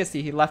the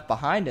legacy he left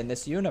behind in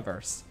this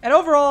universe. And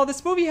overall,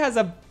 this movie has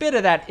a bit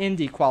of that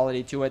indie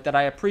quality to it that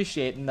I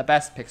appreciate in the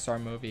best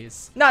Pixar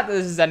movies. Not that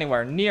this is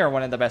anywhere near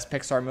one of the best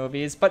Pixar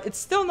movies, but it's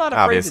still not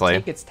afraid Obviously. to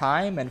take its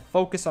time and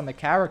focus on the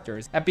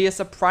characters and be a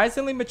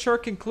surprisingly mature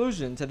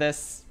conclusion to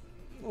this,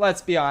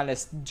 let's be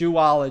honest,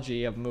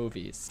 duology of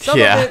movies. Some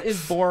Yeah. of it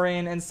is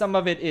boring and some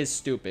of it is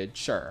stupid,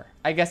 sure.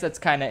 I guess that's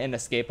kind of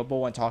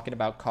inescapable when talking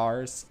about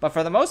Cars. But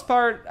for the most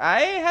part, I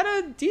had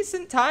a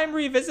decent time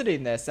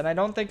revisiting this, and I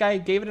don't think I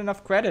gave it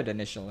enough credit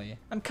initially.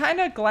 I'm kind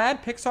of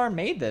glad Pixar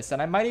made this,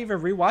 and I might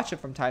even rewatch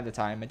it from time to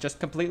time and just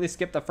completely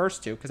skip the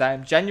first two, because I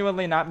am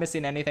genuinely not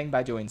missing anything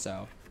by doing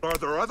so. Are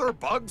there other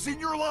bugs in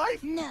your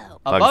life? No.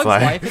 A Bugs Bug's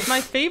Life. Life is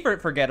my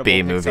favorite forgettable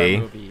B-movie. Pixar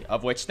movie,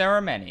 of which there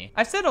are many.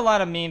 I've said a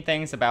lot of mean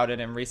things about it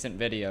in recent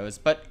videos,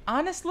 but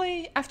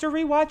honestly, after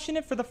rewatching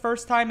it for the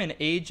first time in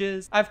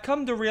ages, I've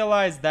come to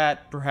realize that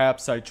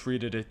perhaps I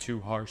treated it too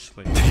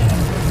harshly.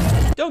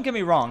 Don't get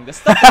me wrong, the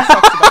stuff that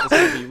sucks about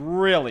this movie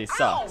really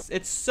sucks.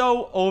 It's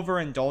so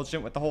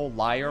overindulgent with the whole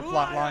liar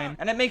plotline,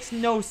 and it makes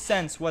no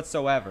sense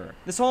whatsoever.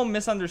 This whole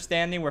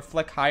misunderstanding where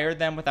Flick hired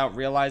them without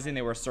realizing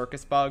they were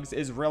circus bugs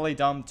is really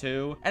dumb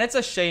too, and it's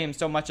a shame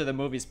so much of the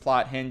movie's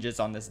plot hinges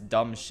on this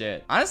dumb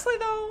shit. Honestly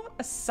though,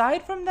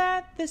 aside from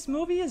that, this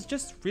movie is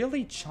just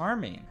really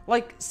charming.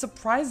 Like,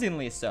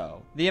 surprisingly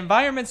so. The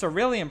environments are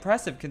really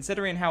impressive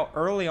considering how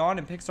early on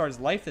in Pixar's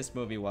life this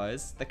movie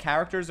was. The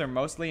characters are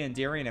mostly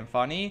endearing and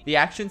funny. The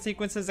action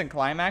sequences and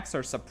climax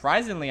are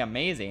surprisingly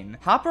amazing.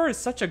 Hopper is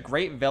such a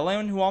great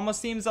villain who almost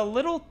seems a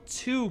little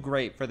too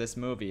great for this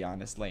movie,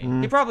 honestly.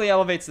 He probably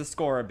elevates the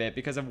score a bit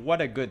because of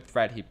what a good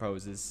threat he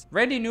poses.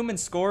 Randy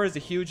Newman's score is a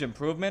huge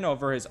improvement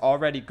over his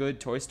already good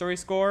Toy Story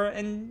score,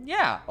 and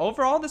yeah,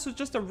 overall this was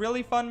just a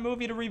really fun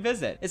movie to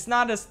revisit. It's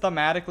not as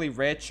thematically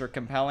rich or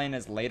compelling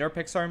as later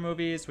Pixar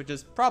movies, which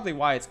is probably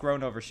why it's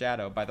grown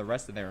overshadowed by the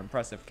rest of their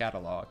impressive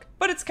catalog.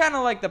 But it's kind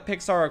of like the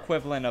Pixar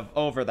equivalent of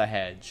Over the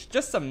Hedge.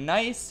 Just some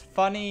nice,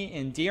 funny,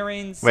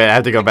 endearing... Wait, I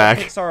have to go like back.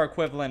 the Pixar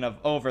equivalent of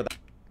Over the...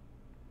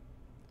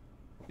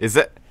 Is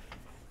it?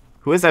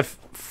 Who is that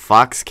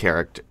Fox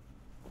character?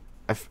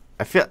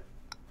 I feel.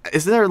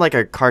 Isn't there like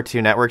a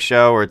Cartoon Network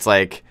show where it's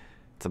like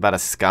it's about a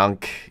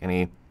skunk and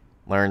he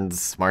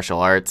learns martial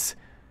arts?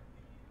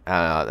 I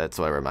don't know. That's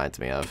what it reminds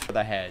me of.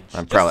 the Hedge.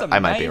 I'm Just some probably. I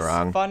might be nice,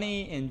 wrong.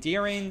 funny,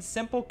 endearing,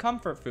 simple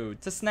comfort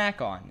food to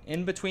snack on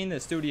in between the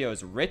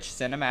studio's rich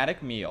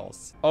cinematic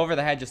meals. Over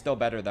the Hedge is still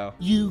better though.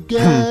 You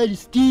got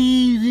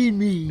Steve in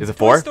me. Is it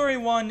Toy 4? Story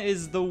 1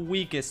 is the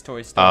weakest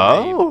Toy Story,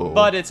 Oh.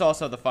 but it's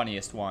also the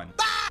funniest one.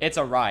 It's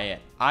a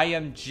riot. I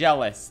am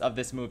jealous of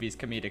this movie's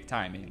comedic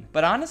timing.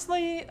 But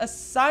honestly,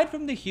 aside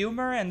from the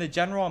humor and the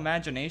general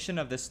imagination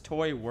of this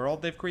toy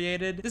world they've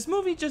created, this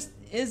movie just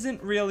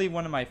isn't really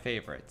one of my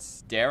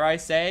favorites. Dare I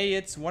say,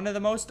 it's one of the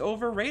most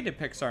overrated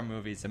Pixar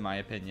movies in my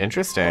opinion.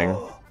 Interesting.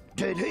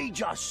 Did he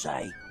just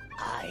say,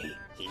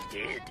 he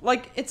did?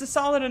 Like, it's a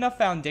solid enough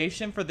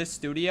foundation for this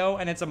studio,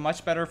 and it's a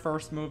much better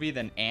first movie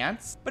than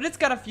Ants, but it's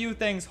got a few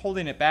things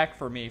holding it back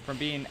for me from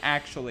being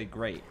actually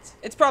great.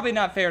 It's probably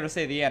not fair to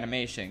say the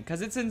animation,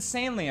 because it's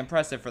insanely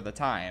impressive for the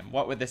time,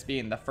 what with this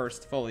being the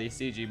first fully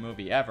CG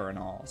movie ever and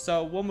all,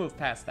 so we'll move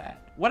past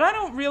that. What I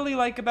don't really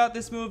like about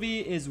this movie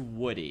is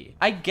Woody.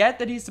 I get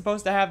that he's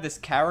supposed to have this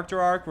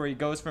character arc where he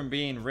goes from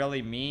being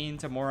really mean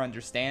to more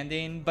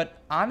understanding,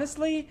 but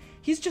honestly,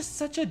 he's just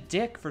such a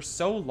dick for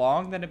so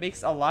long that it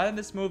makes a lot of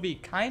this movie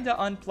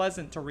kinda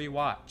unpleasant to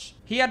rewatch.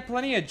 He had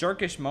plenty of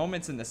jerkish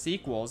moments in the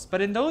sequels,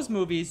 but in those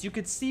movies, you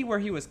could see where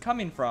he was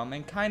coming from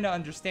and kinda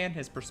understand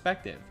his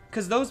perspective.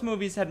 Cause those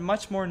movies had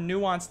much more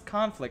nuanced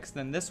conflicts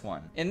than this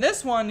one. In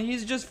this one,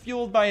 he's just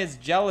fueled by his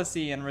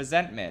jealousy and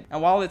resentment,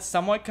 and while it's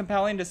somewhat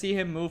compelling to see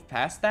him move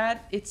past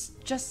that, it's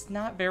just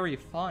not very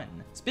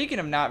fun. Speaking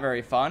of not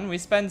very fun, we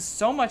spend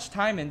so much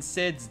time in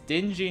Sid's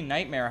dingy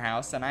nightmare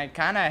house, and I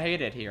kinda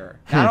hate it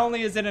here. Not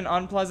only is it an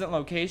unpleasant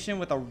location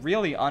with a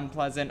really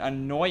unpleasant,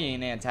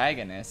 annoying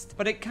antagonist,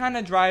 but it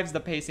kinda drives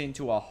the pacing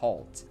to a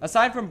halt.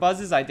 Aside from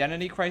Buzz's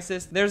identity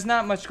crisis, there's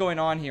not much going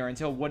on here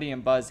until Woody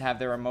and Buzz have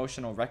their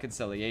emotional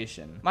reconciliation.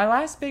 My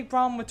last big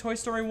problem with Toy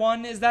Story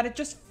 1 is that it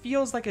just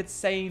feels like it's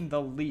saying the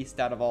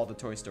least out of all the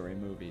Toy Story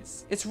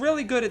movies. It's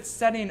really good at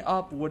setting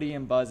up Woody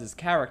and Buzz as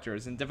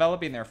characters and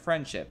developing their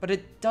friendship, but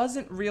it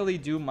doesn't really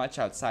do much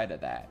outside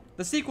of that.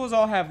 The sequels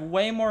all have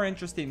way more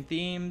interesting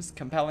themes,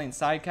 compelling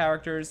side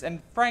characters,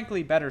 and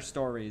frankly better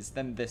stories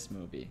than this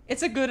movie.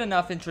 It's a good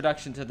enough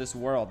introduction to this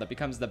world that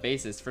becomes the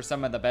basis for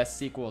some of the best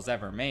sequels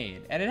ever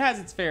made, and it has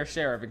its fair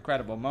share of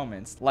incredible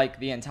moments, like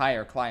the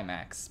entire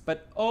climax.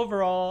 But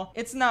overall,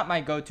 it's not my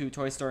go-to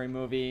Toy Story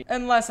movie,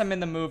 unless I'm in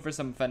the mood for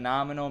some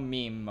phenomenal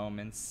meme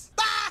moments.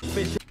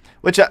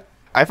 Which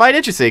I find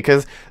interesting,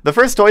 because the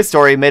first Toy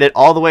Story made it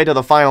all the way to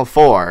the Final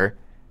Four,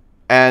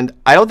 and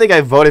I don't think I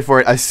voted for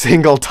it a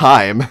single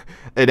time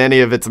in any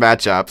of its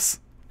matchups.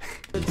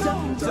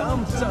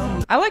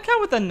 I like how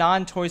with the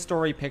non-Toy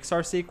Story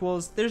Pixar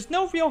sequels, there's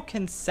no real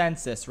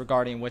consensus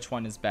regarding which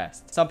one is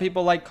best. Some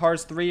people like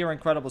Cars 3 or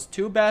Incredibles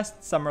 2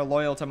 best, some are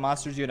loyal to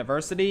Monsters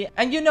University,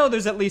 and you know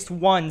there's at least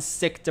one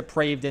sick,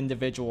 depraved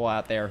individual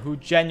out there who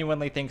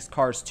genuinely thinks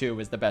Cars 2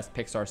 is the best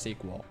Pixar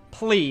sequel.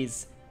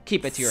 Please,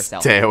 keep it to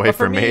yourself. Stay away but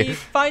for from me.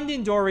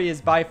 Finding Dory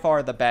is by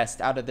far the best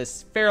out of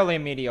this fairly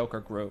mediocre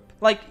group.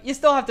 Like, you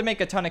still have to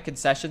make a ton of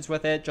concessions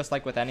with it, just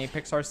like with any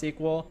Pixar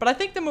sequel, but I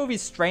think the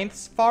movie's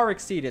strengths far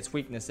exceed its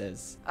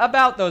weaknesses.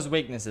 About those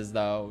weaknesses,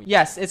 though,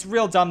 yes, it's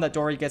real dumb that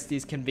Dory gets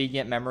these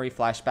convenient memory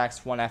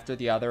flashbacks one after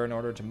the other in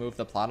order to move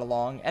the plot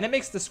along, and it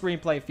makes the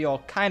screenplay feel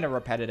kinda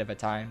repetitive at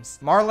times.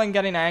 Marlin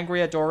getting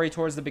angry at Dory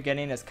towards the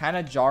beginning is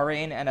kinda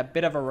jarring and a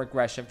bit of a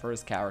regression for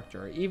his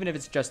character, even if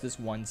it's just this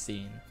one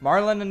scene.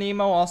 Marlin and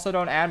Nemo also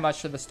don't add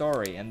much to the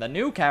story, and the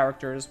new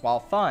characters, while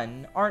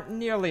fun, aren't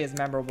nearly as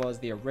memorable as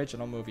the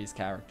original movie's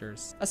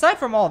characters. Aside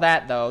from all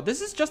that though,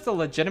 this is just a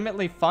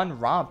legitimately fun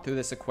romp through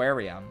this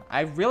aquarium.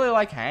 I really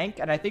like Hank,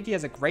 and I think he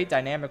has a great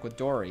dynamic with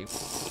Dory.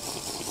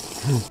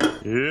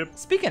 Yep.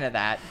 Speaking of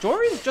that,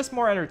 Dory is just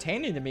more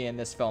entertaining to me in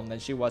this film than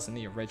she was in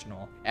the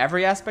original.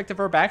 Every aspect of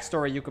her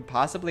backstory you could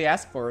possibly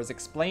ask for is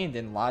explained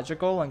in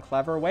logical and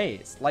clever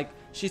ways. Like,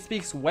 she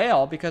speaks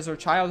whale because her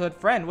childhood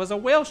friend was a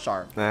whale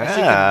shark. And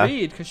she can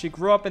read because she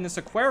grew up in this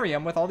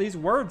aquarium with all these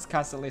words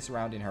constantly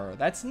surrounding her.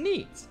 That's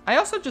neat. I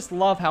also just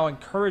love how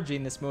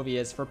encouraging this movie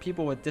is for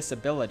people with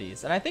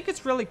disabilities, and I think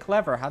it's really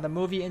clever how the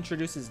movie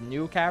introduces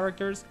new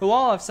characters who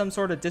all have some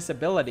sort of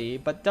disability,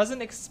 but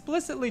doesn't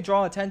explicitly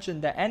draw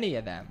attention to any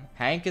of them.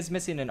 Hank is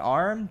missing an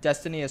arm,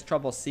 Destiny has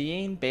trouble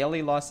seeing,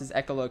 Bailey lost his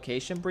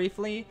echolocation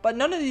briefly, but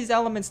none of these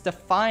elements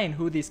define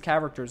who these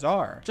characters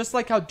are. Just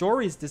like how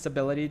Dory's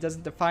disability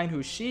doesn't define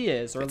who she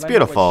is or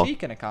limit what she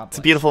can accomplish. It's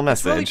a beautiful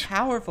message. It's really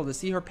powerful to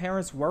see her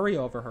parents worry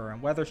over her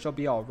and whether she'll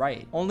be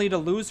alright, only to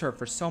lose her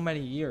for so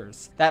many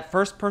years. That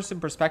first-person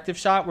perspective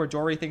shot where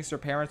Dory thinks her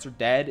parents are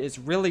dead is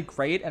really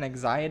great and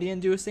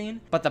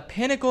anxiety-inducing, but the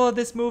pinnacle of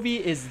this movie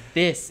is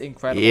this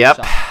incredible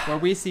shot, where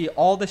we see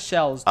all the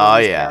shells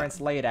Dory's parents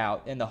laid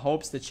out in the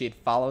hopes that she'd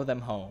follow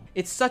them home.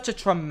 It's such a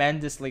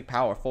tremendously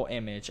powerful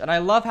image, and I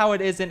love how it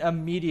isn't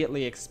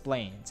immediately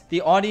explained.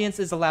 The audience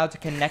is allowed to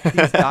connect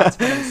these dots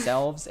for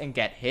themselves and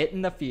get hit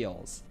in the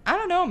feels. I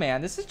don't know,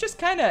 man. This is just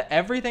kind of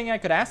everything I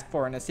could ask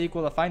for in a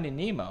sequel to Finding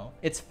Nemo.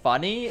 It's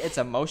funny, it's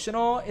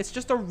emotional, it's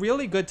just a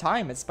really good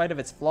time in spite of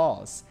its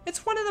flaws.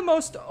 It's one of the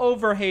most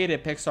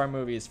overhated Pixar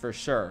movies for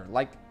sure.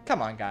 Like,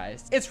 come on,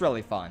 guys. It's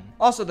really fun.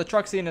 Also, the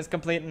truck scene is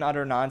complete and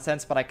utter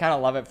nonsense, but I kind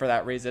of love it for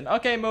that reason.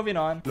 Okay, moving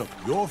on. Look,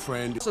 your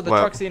friend... Also, the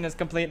truck scene is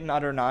complete and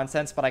utter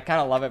nonsense, but I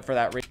kind of love it for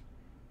that reason.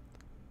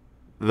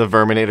 The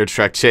Verminator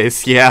truck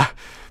chase, yeah.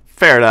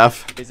 Fair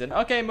enough.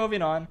 Okay,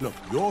 moving on. Look,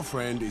 your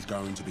friend is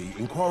going to be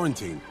in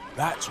quarantine.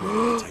 That's where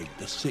you take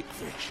the sick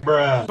fish.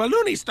 Bruh.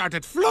 Balloony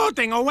started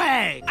floating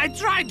away. I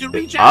tried to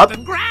reach out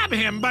and grab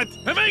him, but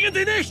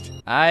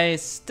I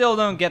still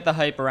don't get the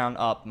hype around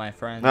Up, my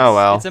friends. Oh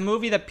well. It's a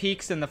movie that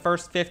peaks in the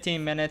first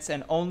 15 minutes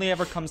and only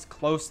ever comes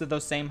close to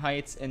those same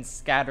heights in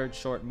scattered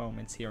short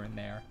moments here and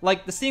there.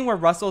 Like the scene where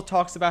Russell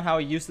talks about how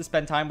he used to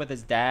spend time with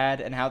his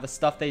dad and how the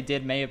stuff they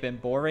did may have been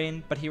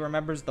boring, but he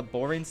remembers the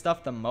boring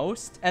stuff the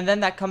most. And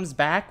then that comes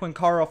back when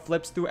Carl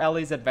flips through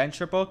Ellie's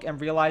adventure book and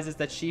realizes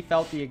that she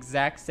felt the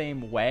exact same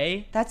same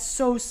way. That's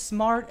so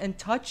smart and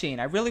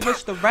touching. I really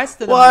wish the rest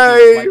of the movie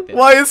was like this.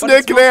 Why is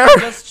Nick there?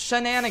 It's just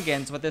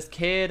shenanigans with this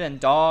kid and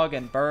dog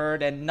and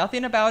bird, and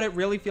nothing about it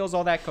really feels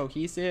all that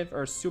cohesive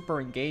or super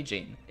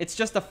engaging. It's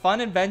just a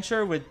fun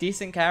adventure with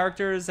decent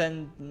characters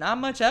and not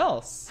much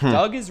else.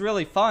 Doug is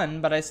really fun,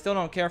 but I still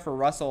don't care for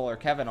Russell or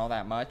Kevin all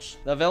that much.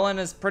 The villain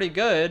is pretty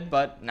good,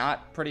 but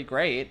not pretty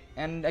great.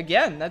 And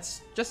again,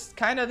 that's just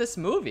kind of this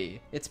movie.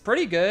 It's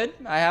pretty good.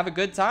 I have a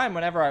good time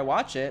whenever I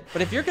watch it.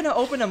 But if you're gonna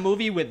open a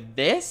movie with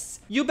this,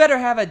 you better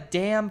have a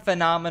damn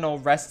phenomenal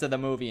rest of the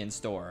movie in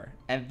store.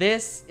 And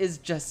this is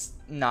just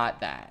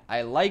not that.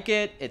 I like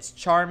it. It's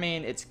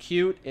charming. It's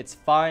cute. It's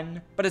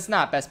fun. But it's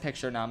not Best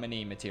Picture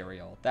nominee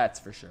material. That's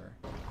for sure.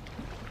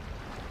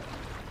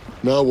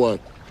 Now what?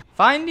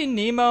 Finding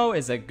Nemo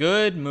is a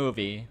good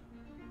movie.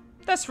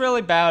 That's really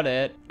about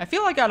it. I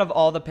feel like out of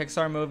all the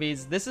Pixar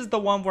movies, this is the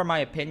one where my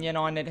opinion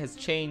on it has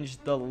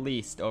changed the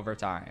least over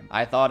time.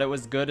 I thought it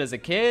was good as a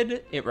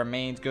kid, it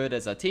remained good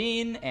as a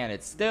teen, and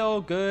it's still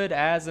good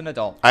as an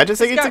adult. I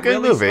just think it's a good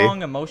really movie.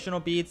 Strong emotional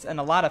beats and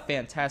a lot of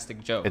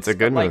fantastic jokes. It's a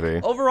good movie.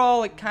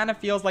 Overall, it kind of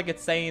feels like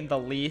it's saying the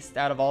least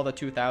out of all the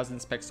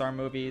 2000s Pixar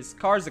movies,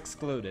 Cars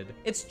excluded.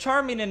 It's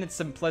charming in its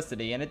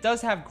simplicity, and it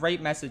does have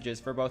great messages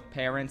for both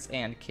parents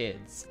and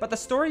kids. But the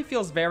story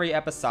feels very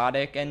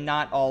episodic, and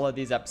not all of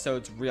these episodes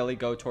really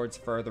go towards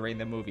furthering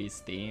the movie's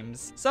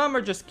themes. Some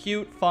are just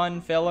cute,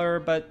 fun filler,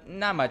 but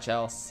not much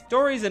else.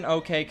 Dory's an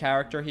okay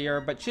character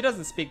here, but she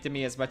doesn't speak to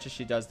me as much as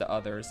she does to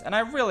others, and I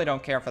really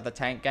don't care for the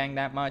tank gang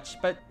that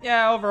much, but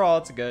yeah, overall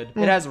it's good.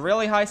 It has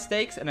really high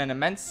stakes and an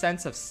immense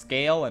sense of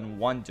scale and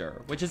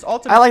wonder, which is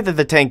ultimately— I like that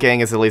the tank gang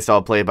is at least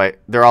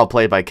they're all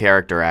played by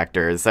character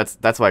actors.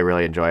 That's what I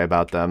really enjoy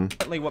about them.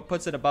 What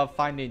puts it above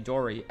Finding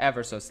Dory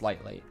ever so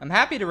slightly. I'm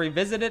happy to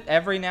revisit it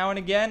every now and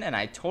again, and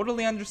I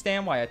totally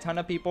understand why a ton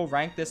of people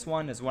rank this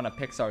one as one of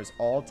Pixar's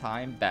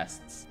all-time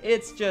bests.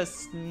 It's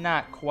just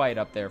not quite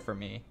up there for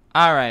me.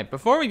 Alright,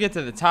 before we get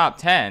to the top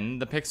 10,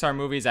 the Pixar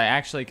movies I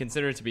actually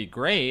consider to be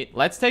great,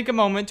 let's take a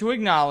moment to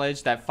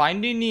acknowledge that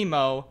Finding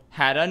Nemo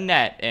had a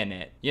net in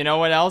it. You know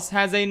what else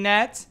has a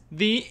net?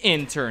 The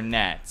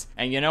internet.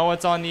 And you know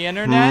what's on the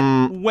internet?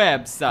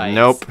 Websites.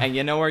 Nope. And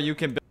you know where you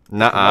can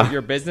Nuh-uh.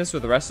 your business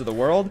with the rest of the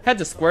world? Head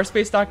to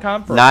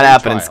squarespace.com for Not a free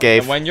happening, trial.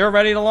 Scape. And when you're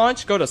ready to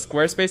launch, go to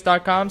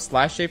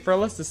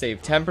squarespace.com/Schaffrillas to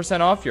save 10%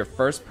 off your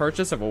first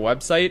purchase of a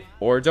website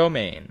or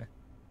domain.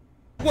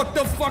 What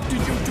the fuck did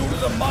you do to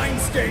the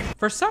mindscape?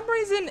 For some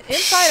reason,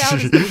 Inside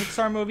Out is the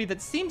Pixar movie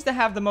that seems to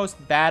have the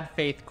most bad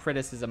faith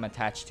criticism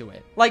attached to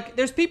it. Like,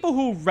 there's people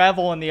who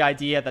revel in the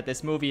idea that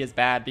this movie is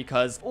bad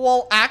because,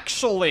 well,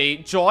 actually,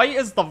 Joy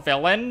is the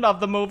villain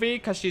of the movie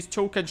because she's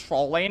too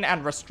controlling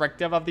and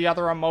restrictive of the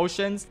other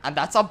emotions, and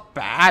that's a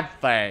bad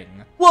thing.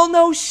 Well,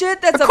 no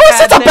shit, that's a bad thing. Of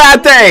course it's a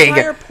bad thing! The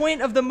entire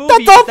point of the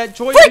movie That's is that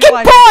Joy freaking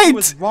realizes she point!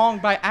 was wrong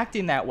by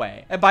acting that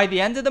way. And by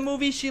the end of the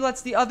movie, she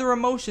lets the other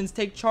emotions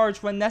take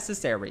charge when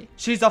necessary.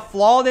 She's a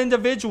flawed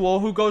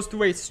individual who goes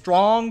through a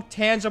strong,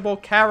 tangible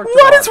character.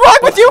 What is wrong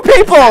with you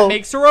people? That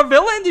makes her a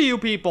villain to you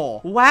people.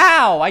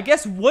 Wow, I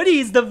guess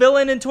Woody's the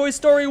villain in Toy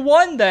Story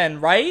 1 then,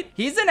 right?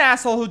 He's an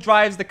asshole who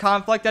drives the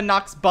conflict and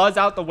knocks Buzz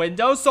out the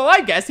window, so I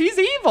guess he's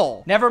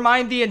evil. Never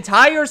mind the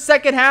entire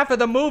second half of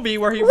the movie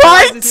where he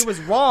realizes he was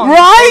wrong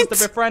and goes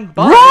to befriend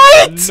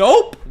Buzz.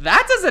 Nope,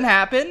 that doesn't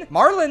happen.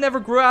 Marlin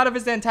never grew out of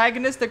his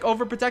antagonistic,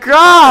 overprotective—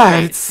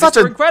 God, it's such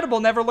Mr. Incredible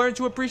never learned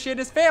to appreciate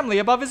his family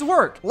above his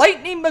work.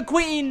 Lightning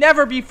McQueen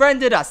never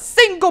befriended a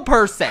single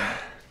person.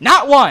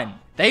 Not one.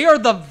 They are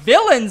the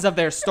villains of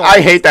their story.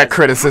 I hate that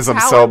criticism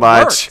so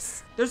much.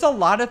 There's a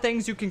lot of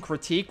things you can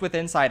critique with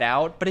Inside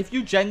Out, but if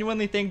you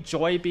genuinely think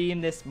Joy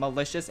being this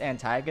malicious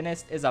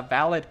antagonist is a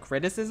valid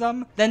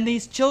criticism, then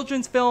these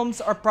children's films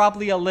are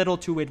probably a little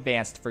too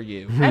advanced for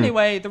you.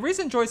 Anyway, the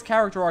reason Joy's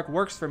character arc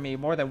works for me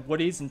more than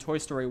Woody's in Toy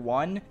Story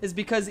 1 is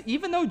because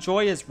even though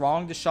Joy is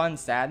wrong to shun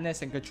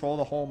sadness and control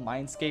the whole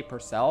mindscape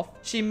herself,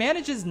 she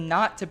manages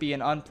not to be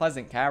an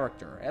unpleasant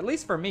character, at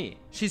least for me.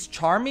 She's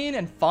charming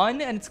and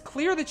fun, and it's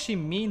clear that she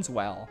means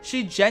well.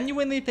 She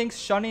genuinely thinks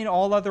shunning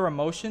all other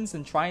emotions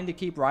and trying to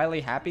keep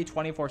Riley happy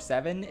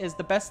 24/7 is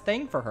the best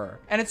thing for her.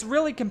 And it's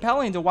really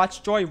compelling to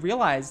watch Joy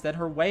realize that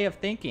her way of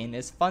thinking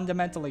is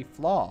fundamentally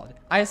flawed.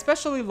 I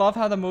especially love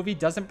how the movie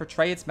doesn't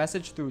portray its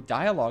message through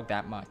dialogue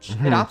that much.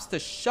 It opts to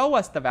show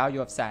us the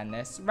value of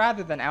sadness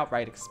rather than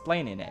outright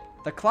explaining it.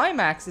 The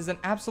climax is an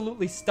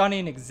absolutely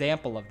stunning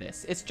example of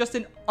this. It's just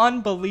an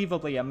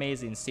unbelievably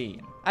amazing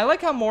scene. I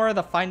like how more of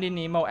the Finding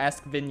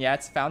Nemo-esque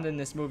vignettes found in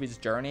this movie's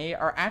journey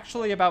are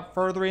actually about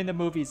furthering the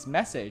movie's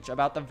message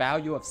about the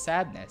value of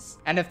sadness.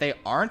 And if they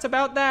aren't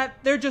about that,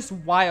 they're just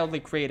wildly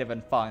creative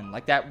and fun,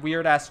 like that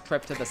weird-ass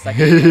trip to the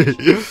second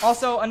dimension.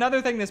 Also,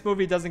 another thing this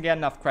movie doesn't get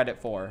enough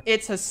credit for,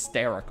 it's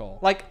hysterical.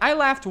 Like, I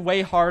laughed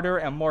way harder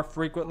and more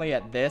frequently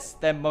at this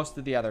than most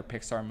of the other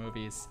Pixar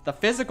movies. The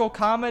physical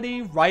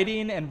comedy,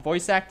 writing, and voice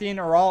voice acting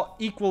are all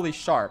equally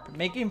sharp,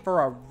 making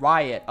for a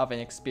riot of an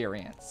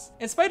experience.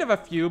 In spite of a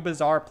few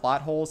bizarre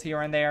plot holes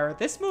here and there,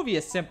 this movie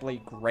is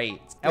simply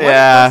great. And when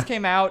it first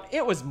came out,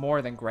 it was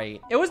more than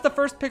great. It was the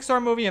first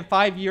Pixar movie in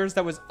 5 years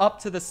that was up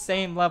to the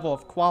same level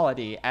of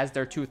quality as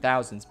their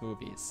 2000s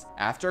movies.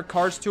 After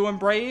Cars 2 and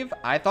Brave,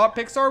 I thought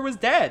Pixar was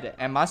dead,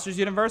 and Monsters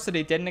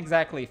University didn't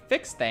exactly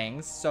fix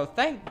things, so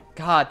thank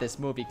God this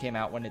movie came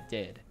out when it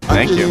did.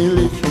 Thank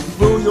you.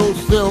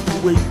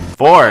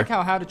 4. I like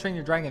how to Train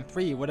Your Dragon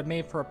 3 would have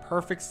made for a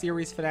perfect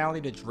series finale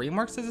to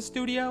DreamWorks as a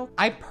studio.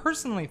 I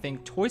personally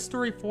think Toy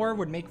Story 4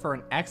 would make for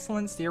an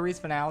excellent series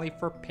finale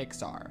for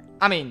Pixar.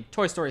 I mean,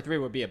 Toy Story 3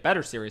 would be a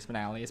better series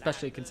finale,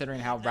 especially considering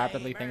how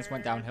rapidly things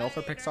went downhill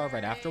for Pixar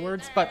right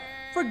afterwards, but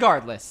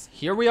regardless,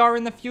 here we are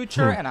in the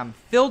future, and I'm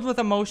filled with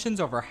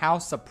emotions over how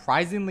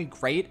surprisingly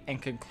great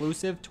and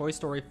conclusive Toy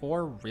Story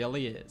 4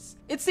 really is.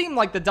 It seemed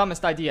like the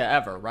dumbest idea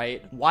ever,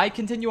 right? Why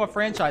continue a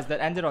franchise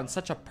that ended on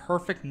such a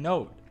perfect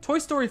note? Toy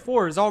Story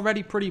 4 is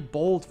already pretty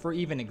bold for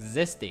even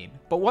existing,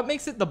 but what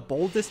makes it the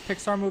boldest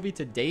Pixar movie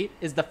to date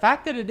is the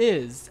fact that it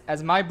is,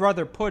 as my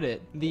brother put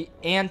it, the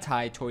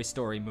anti-Toy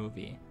Story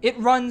movie. It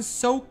runs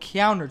so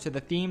counter to the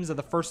themes of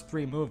the first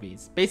 3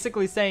 movies,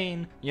 basically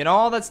saying, you know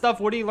all that stuff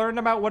Woody learned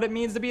about what it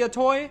means to be a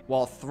toy?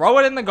 Well, throw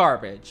it in the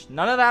garbage.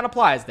 None of that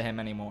applies to him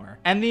anymore.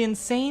 And the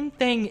insane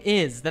thing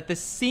is that the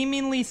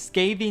seemingly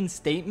scathing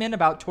statement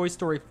about Toy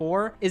Story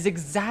 4 is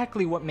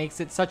exactly what makes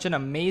it such an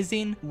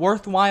amazing,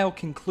 worthwhile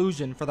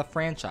conclusion for the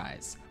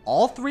franchise.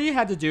 All 3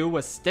 had to do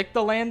was stick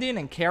the landing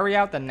and carry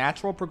out the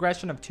natural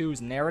progression of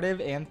 2's narrative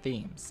and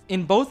themes.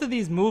 In both of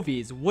these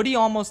movies, Woody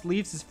almost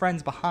leaves his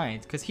friends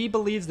behind because he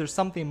believes there's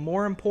something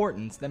more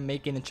important than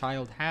making a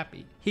child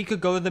happy. He could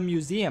go to the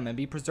museum and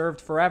be preserved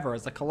forever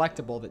as a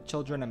collectible that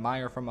children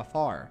admire from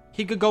afar.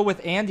 He could go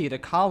with Andy to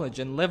college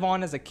and live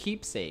on as a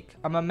keepsake,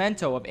 a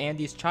memento of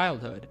Andy's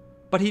childhood.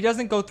 But he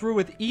doesn't go through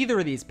with either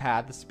of these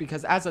paths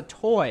because as a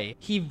toy,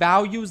 he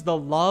values the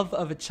love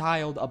of a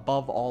child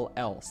above all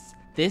else.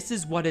 This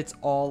is what it's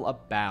all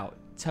about,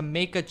 to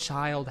make a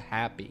child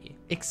happy.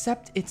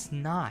 Except it's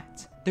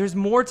not. There's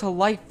more to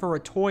life for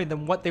a toy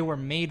than what they were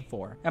made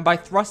for. And by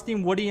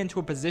thrusting Woody into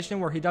a position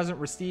where he doesn't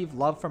receive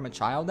love from a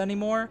child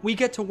anymore, we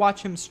get to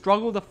watch him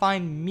struggle to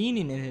find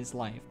meaning in his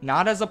life,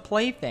 not as a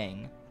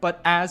plaything, but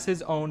as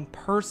his own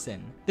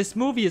person. This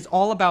movie is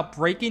all about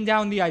breaking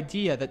down the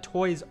idea that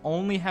toys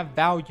only have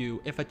value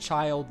if a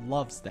child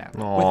loves them.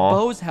 Aww. With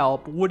Bo's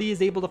help, Woody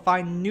is able to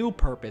find new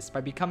purpose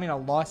by becoming a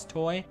lost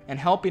toy and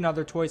helping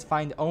other toys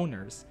find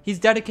owners. He's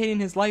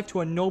dedicating his life to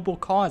a noble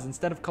cause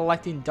instead of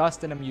collecting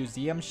dust in a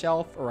museum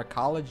shelf or a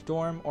college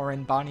dorm or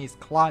in Bonnie's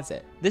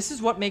closet. This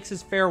is what makes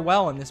his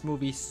farewell in this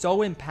movie so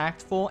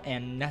impactful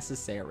and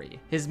necessary.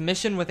 His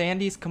mission with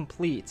Andy's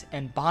complete,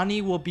 and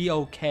Bonnie will be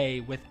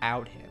okay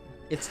without him.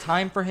 It's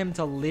time for him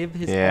to live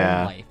his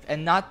own life,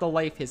 and not the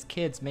life his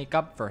kids make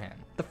up for him.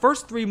 The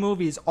first 3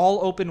 movies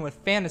all open with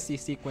fantasy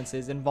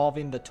sequences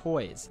involving the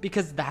toys,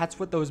 because that's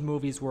what those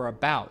movies were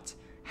about.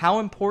 How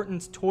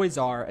important toys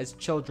are as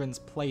children's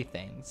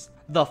playthings.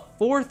 The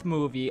 4th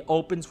movie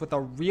opens with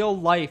a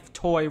real-life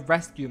toy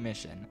rescue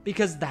mission,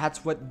 because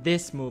that's what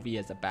this movie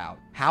is about.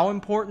 How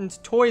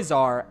important toys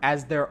are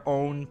as their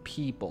own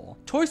people.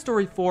 Toy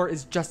Story 4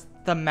 is just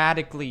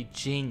thematically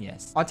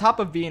genius, on top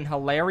of being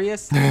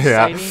hilarious,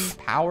 exciting,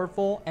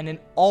 powerful, and an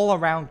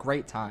all-around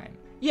great time.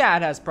 Yeah,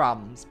 it has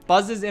problems.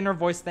 Buzz's inner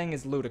voice thing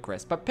is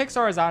ludicrous, but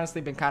Pixar has honestly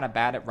been kind of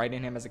bad at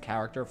writing him as a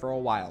character for a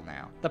while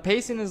now. The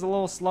pacing is a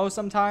little slow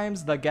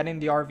sometimes, the getting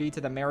the RV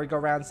to the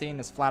merry-go-round scene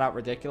is flat out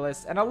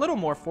ridiculous, and a little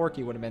more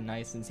Forky would have been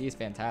nice since he's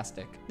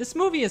fantastic. This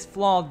movie is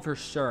flawed for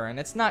sure, and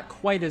it's not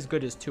quite as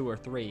good as 2 or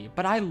 3,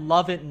 but I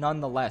love it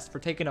nonetheless for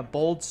taking a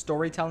bold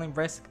storytelling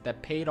risk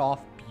that paid off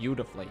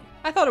beautifully.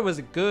 I thought it was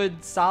a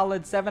good,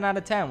 solid 7 out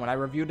of 10 when I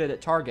reviewed it at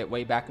Target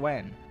way back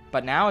when.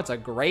 But now it's a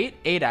great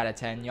 8 out of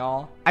 10,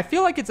 y'all. I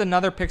feel like it's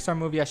another Pixar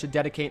movie I should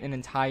dedicate an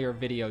entire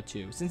video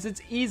to, since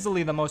it's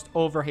easily the most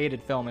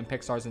overhated film in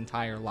Pixar's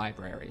entire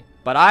library.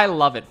 But I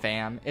love it,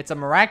 fam. It's a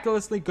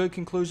miraculously good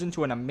conclusion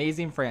to an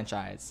amazing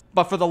franchise.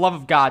 But for the love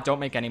of God, don't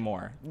make any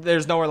more.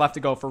 There's nowhere left to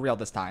go for real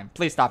this time.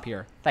 Please stop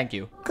here. Thank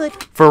you. Good.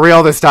 For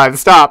real this time.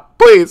 Stop.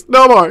 Please.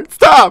 No more.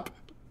 Stop.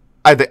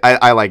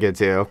 I like it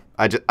too.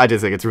 I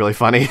just think it's really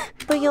funny.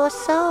 For your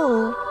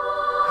soul.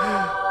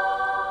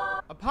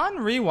 Upon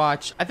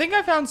rewatch, I think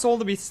I found Soul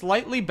to be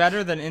slightly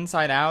better than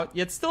Inside Out,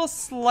 yet still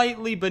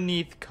slightly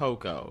beneath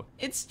Coco.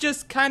 It's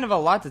just kind of a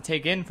lot to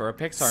take in for a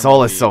Pixar movie.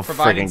 Soul is so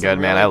providing freaking good,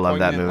 man. really I love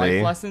that poignant movie.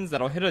 Life lessons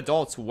that'll hit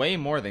adults way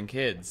more than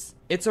kids.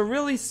 It's a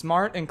really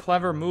smart and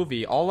clever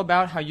movie all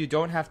about how you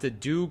don't have to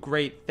do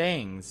great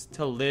things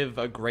to live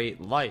a great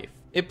life.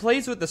 It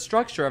plays with the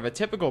structure of a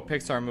typical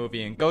Pixar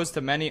movie and goes to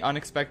many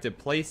unexpected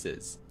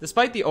places.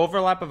 Despite the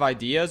overlap of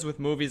ideas with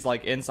movies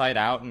like Inside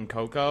Out and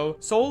Coco,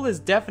 Soul is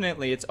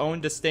definitely its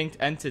own distinct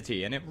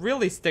entity, and it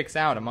really sticks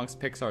out amongst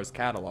Pixar's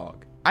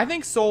catalog. I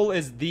think Soul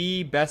is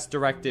the best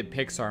directed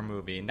Pixar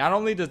movie. Not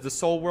only does the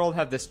Soul world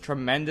have this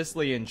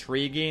tremendously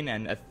intriguing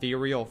and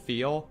ethereal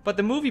feel, but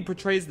the movie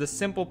portrays the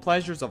simple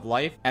pleasures of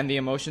life and the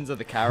emotions of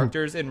the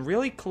characters in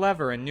really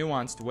clever and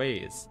nuanced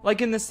ways. Like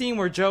in the scene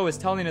where Joe is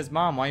telling his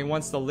mom why he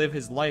wants to live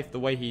his life the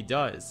way he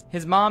does.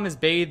 His mom is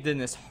bathed in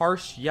this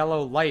harsh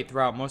yellow light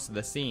throughout most of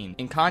the scene,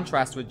 in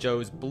contrast with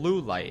Joe's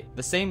blue light,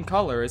 the same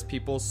color as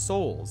people's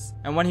souls.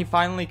 And when he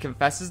finally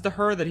confesses to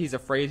her that he's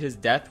afraid his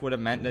death would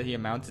have meant that he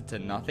amounted to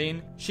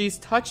nothing, she's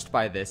touched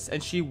by this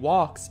and she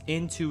walks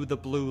into the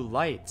blue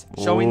light,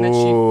 showing that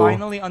she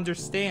finally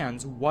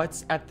understands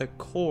what's at the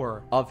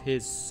core of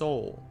his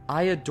soul.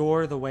 I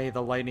adore the way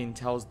the lighting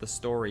tells the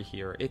story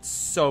here. It's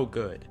so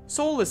good.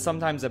 Soul is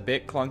sometimes a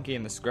bit clunky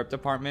in the script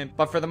department,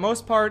 but for the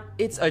most part,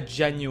 it's a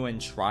genuine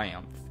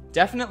triumph.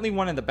 Definitely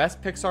one of the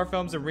best Pixar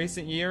films in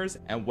recent years,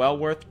 and well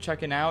worth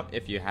checking out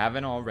if you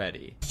haven't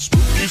already.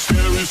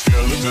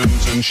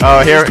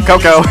 Oh, here,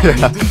 Coco.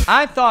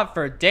 I thought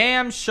for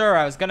damn sure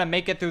I was gonna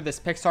make it through this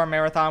Pixar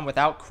marathon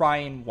without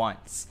crying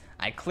once.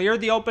 I cleared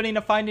the opening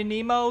of Finding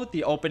Nemo,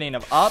 the opening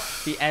of Up,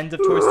 the end of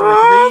Toy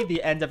Story 3,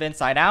 the end of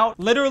Inside Out.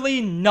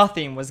 Literally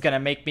nothing was gonna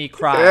make me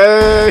cry.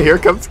 Hey, here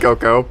comes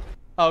Coco.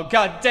 Oh,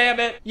 god damn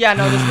it. Yeah,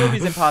 no, this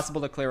movie's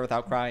impossible to clear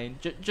without crying.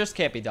 Just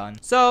can't be done.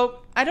 So,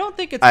 I don't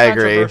think it's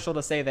controversial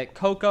to say that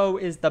Coco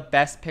is the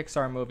best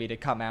Pixar movie to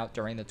come out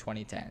during the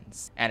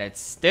 2010s. And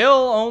it's still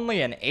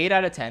only an 8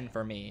 out of 10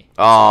 for me. It's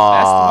the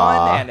best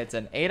one, and it's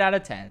an 8 out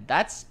of 10.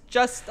 That's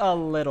just a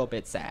little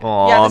bit sad.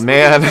 Yeah, this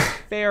movie is a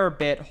fair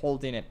bit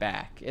holding it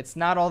back. It's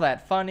not all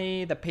that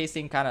funny. The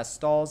pacing kind of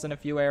stalls in a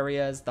few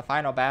areas. The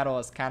final battle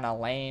is kind of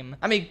lame.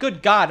 I mean,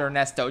 good God,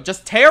 Ernesto,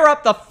 just tear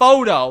up the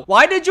photo.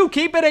 Why did you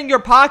keep it in your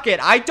pocket?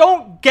 I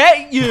don't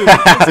get you. In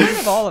spite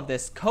of all of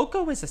this,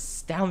 Coco is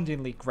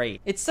astoundingly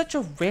great. It's such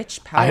a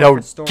rich,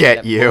 powerful story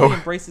that fully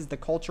embraces the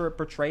culture it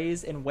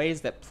portrays in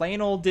ways that plain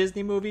old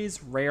Disney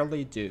movies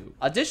rarely do.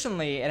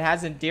 Additionally, it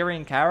has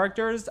endearing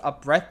characters, a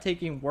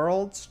breathtaking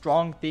world,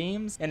 strong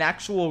themes, an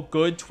actual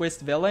good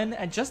twist villain,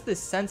 and just this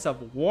sense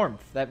of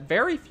warmth that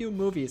very few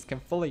movies can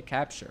fully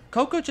capture.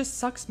 Coco just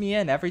sucks me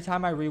in every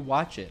time I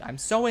rewatch it. I'm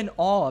so in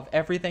awe of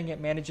everything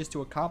it manages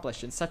to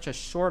accomplish in such a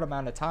short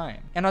amount of time.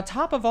 And on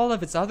top of all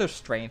of its other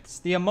strengths,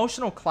 the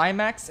emotional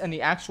climax and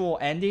the actual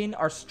ending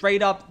are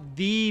straight up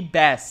the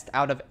best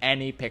out of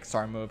any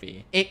Pixar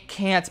movie. It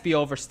can't be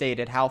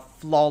overstated how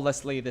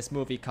flawlessly this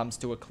movie comes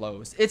to a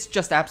close. It's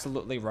just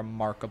absolutely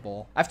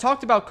remarkable. I've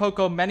talked about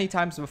Coco many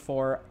times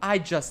before. I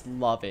just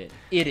love it.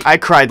 I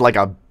cried like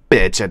a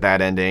bitch at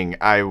that ending.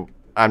 I'm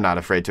not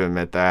afraid to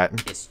admit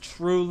that. It's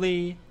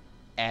truly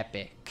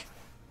epic.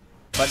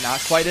 But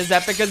not quite as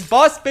epic as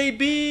Boss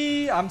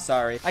Baby! I'm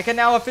sorry. I can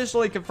now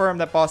officially confirm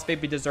that Boss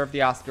Baby deserved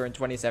the Oscar in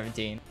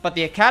 2017. But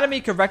the Academy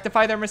could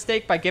rectify their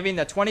mistake by giving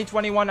the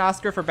 2021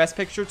 Oscar for Best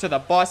Picture to the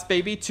Boss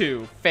Baby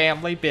 2,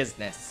 Family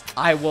Business.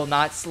 I will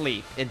not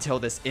sleep until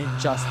this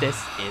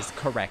injustice is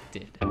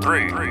corrected.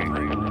 3,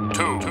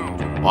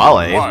 2,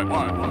 Wally. 1.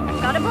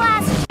 Got a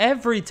blast!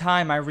 Every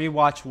time I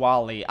rewatch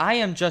WALL-E, I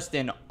am just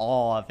in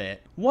awe of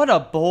it. What a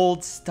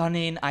bold,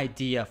 stunning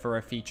idea for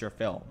a feature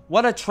film.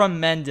 What a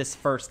tremendous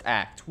first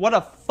act. What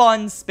a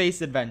fun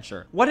space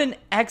adventure. What an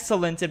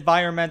excellent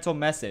environmental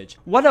message.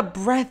 What a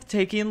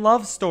breathtaking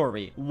love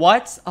story.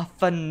 What a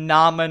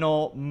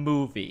phenomenal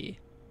movie.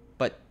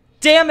 But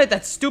damn it,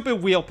 that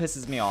stupid wheel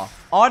pisses me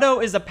off. Otto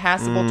is a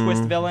passable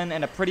twist villain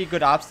and a pretty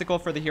good obstacle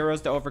for the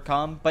heroes to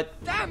overcome, but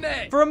damn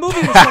it! For a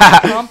movie with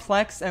such a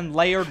complex and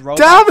layered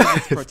robots as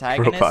its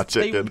protagonists,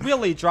 they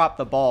really dropped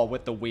the ball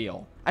with the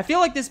wheel. I feel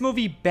like this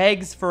movie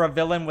begs for a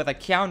villain with a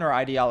counter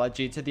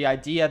ideology to the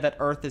idea that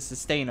Earth is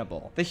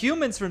sustainable. The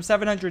humans from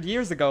 700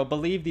 years ago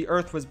believed the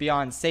Earth was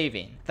beyond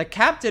saving. The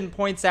captain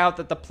points out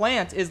that the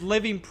plant is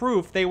living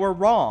proof they were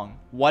wrong.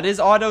 What is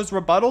Otto's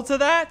rebuttal to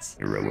that?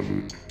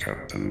 Irrelevant,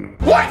 Captain.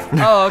 What?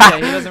 Oh,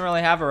 okay, he doesn't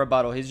really have a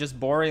rebuttal. He's just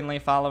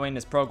boringly following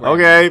his program.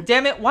 Okay.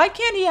 Damn it, why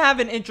can't he have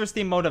an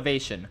interesting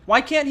motivation?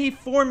 Why can't he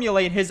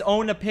formulate his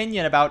own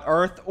opinion about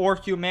Earth or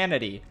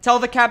humanity? Tell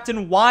the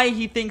captain why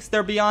he thinks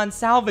they're beyond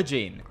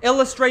salvaging.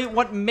 Illustrate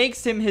what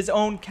makes him his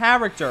own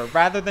character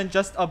rather than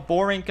just a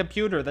boring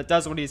computer that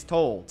does what he's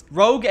told.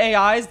 Rogue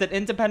AIs that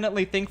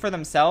independently think for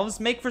themselves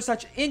make for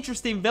such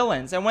interesting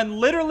villains, and when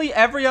literally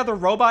every other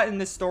robot in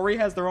this story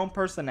has their own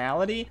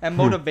personality and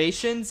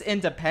motivations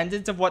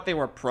independent of what they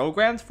were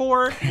programmed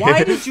for,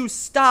 why did you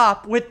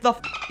stop with the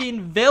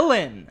f***ing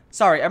villain?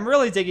 Sorry, I'm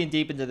really digging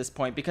deep into this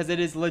point because it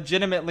is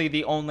legitimately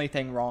the only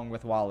thing wrong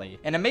with WALL-E.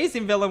 An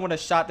amazing villain would have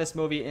shot this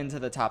movie into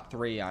the top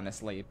 3,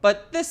 honestly.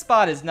 But this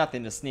spot is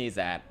nothing to sneeze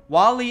at.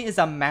 WALL-E is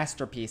a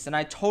masterpiece, and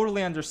I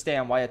totally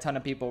understand why a ton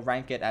of people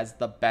rank it as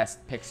the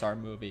best Pixar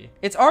movie.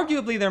 It's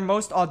arguably their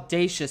most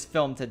audacious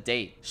film to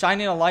date,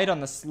 shining a light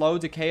on the slow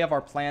decay of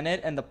our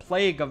planet and the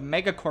plague of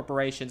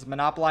megacorporations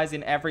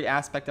monopolizing every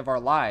aspect of our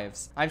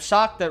lives. I'm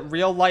shocked that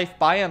real life,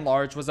 by and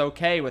large, was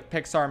okay with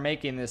Pixar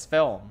making this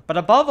film. But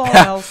above all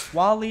else,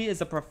 WALL-E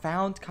is a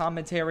profound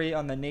commentary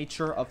on the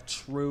nature of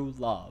true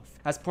love,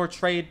 as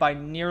portrayed by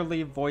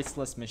nearly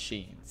voiceless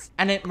machines.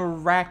 And it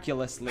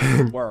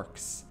miraculously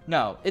works.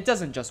 No, it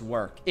doesn't just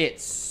work,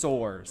 it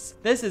soars.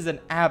 This is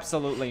an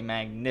absolutely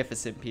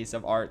magnificent piece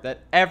of art that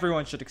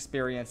everyone should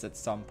experience at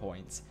some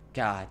point.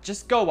 God,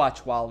 just go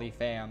watch WALL-E,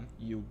 fam.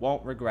 You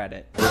won't regret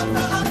it.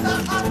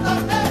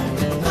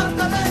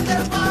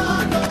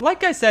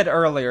 Like I said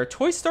earlier,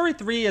 Toy Story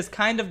 3 is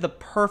kind of the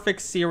perfect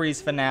series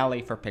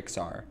finale for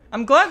Pixar.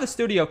 I'm glad the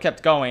studio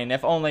kept going,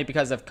 if only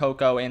because of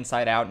Coco,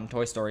 Inside Out, and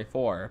Toy Story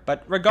 4.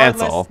 But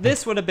regardless,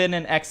 this would have been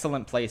an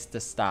excellent place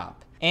to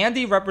stop.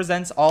 Andy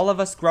represents all of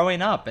us growing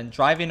up and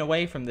driving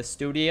away from the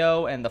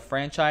studio and the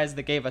franchise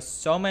that gave us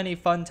so many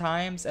fun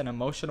times and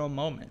emotional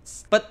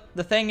moments. But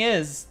the thing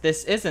is,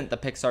 this isn't the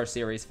Pixar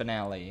series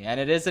finale, and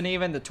it isn't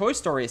even the Toy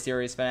Story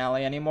series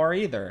finale anymore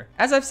either.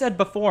 As I've said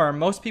before,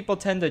 most people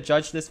tend to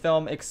judge this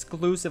film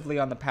exclusively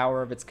on the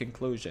power of its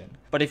conclusion.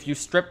 But if you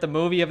strip the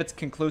movie of its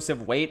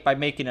conclusive weight by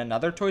making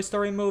another Toy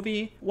Story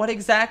movie, what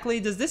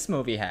exactly does this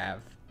movie have?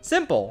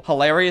 Simple.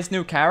 Hilarious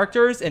new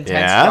characters,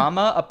 intense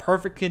drama, a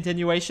perfect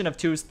continuation of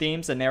Two's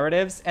themes and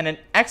narratives, and an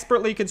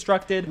expertly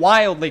constructed,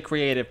 wildly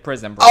creative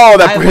prison break. Oh,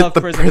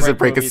 the prison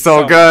break is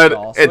so good.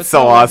 It's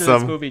so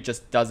awesome. This movie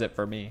just does it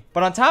for me.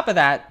 But on top of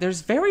that,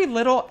 there's very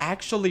little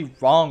actually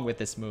wrong with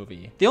this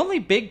movie. The only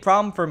big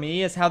problem for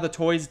me is how the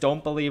toys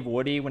don't believe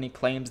Woody when he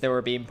claims they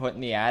were being put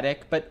in the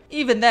attic, but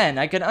even then,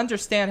 I can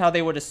understand how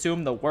they would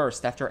assume the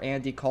worst after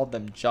Andy called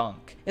them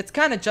junk. It's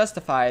kind of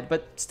justified,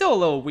 but still a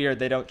little weird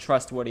they don't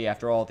trust Woody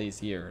after all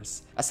these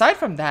years. Aside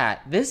from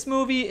that, this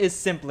movie is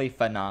simply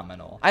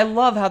phenomenal. I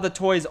love how the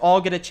toys all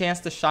get a chance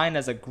to shine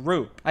as a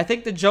group. I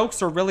think the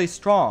jokes are really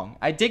strong.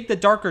 I dig the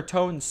darker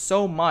tones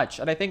so much,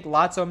 and I think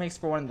Lotso makes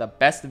for one of the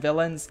best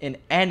villains in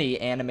any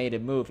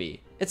animated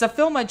movie. It's a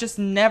film I just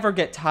never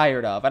get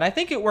tired of, and I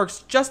think it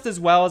works just as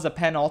well as a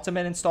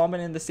penultimate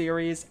installment in the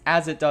series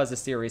as it does a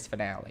series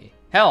finale.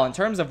 Hell, in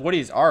terms of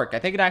Woody's arc, I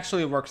think it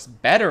actually works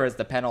better as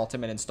the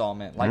penultimate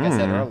installment, like I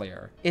said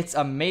earlier. It's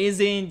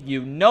amazing,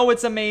 you know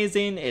it's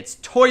amazing, it's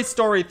Toy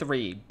Story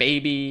 3,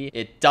 baby.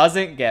 It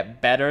doesn't get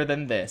better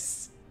than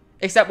this.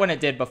 Except when it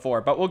did before,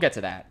 but we'll get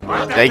to that.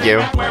 Thank you.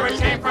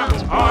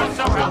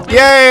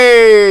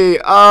 Yay!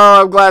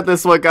 Oh, I'm glad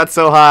this one got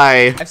so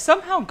high. I've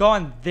somehow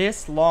gone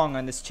this long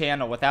on this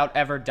channel without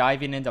ever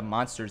diving into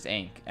Monsters,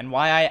 Inc. and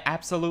why I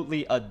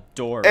absolutely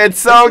adore it. It's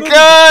so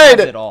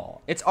good! It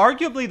all. It's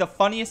arguably the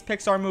funniest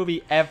Pixar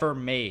movie ever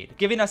made,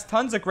 giving us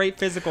tons of great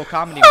physical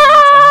comedy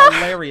moments and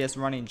hilarious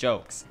running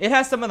jokes. It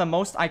has some of the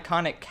most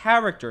iconic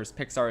characters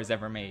Pixar has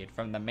ever made,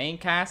 from the main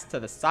cast to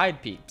the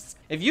side peeps.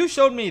 If you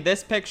showed me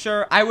this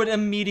picture, I would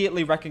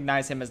immediately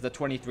recognize him as the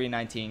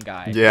 2319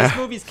 guy. Yeah. This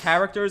movie's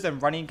characters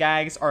and running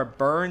gags are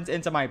burned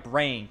into my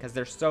brain because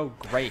they're so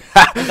great.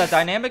 And the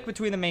dynamic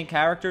between the main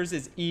characters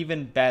is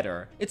even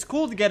better. It's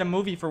cool to get a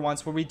movie for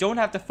once where we don't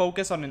have to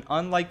focus on an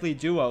unlikely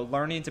duo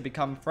learning to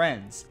become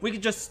friends. We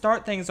could just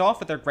start things off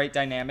with their great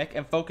dynamic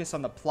and focus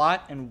on the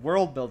plot and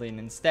world building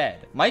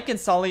instead. Mike and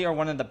Sully are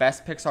one of the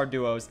best Pixar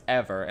duos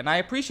ever, and I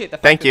appreciate the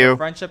fact that their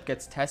friendship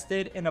gets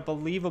tested in a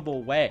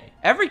believable way.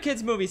 Every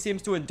kid's movie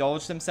seems to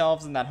indulge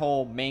themselves in that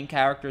whole main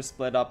character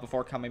split up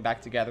before coming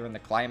back together in the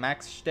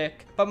climax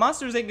shtick, but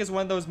Monsters, Inc. is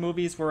one of those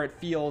movies where it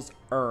feels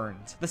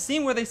earned. The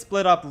scene where they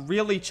split up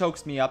really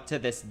chokes me up to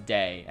this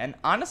day, and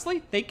honestly,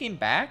 thinking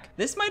back,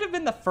 this might have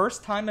been the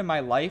first time in my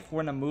life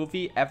when a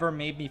movie ever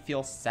made me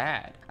feel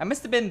sad. I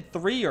must have been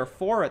 3 or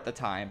 4 at the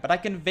time, but I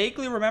can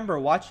vaguely remember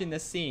watching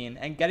this scene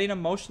and getting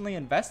emotionally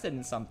invested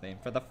in something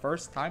for the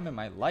first time in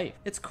my life.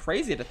 It's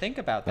crazy to think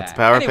about that. That's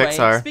power anyway,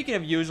 Pixar. Speaking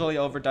of usually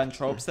overdone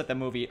tropes that the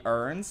movie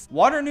earns,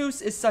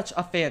 Waternoose is such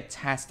a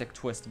fantastic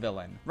twist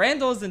villain.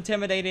 Randall is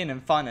intimidating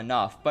and fun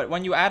enough, but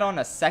when you add on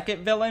a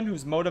second villain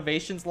whose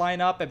motivations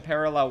line up and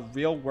parallel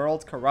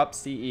real-world corrupt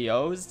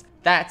CEOs,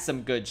 that's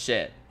some good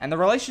shit. And the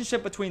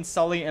relationship between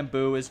Sully and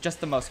Boo is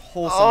just the most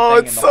wholesome thing in the whole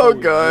it's so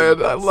good.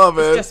 universe. I love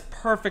it. It's just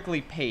perfectly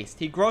paced.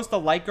 He grows to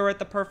like her at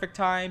the perfect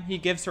time. He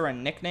gives her a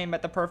nickname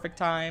at the perfect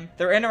time.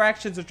 Their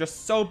interactions are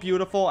just so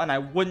beautiful, and I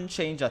wouldn't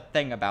change a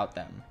thing about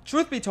them.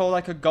 Truth be told,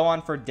 I could go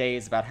on for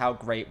days about how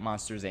great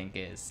Monsters, Inc.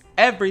 is.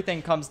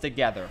 Everything comes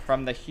together,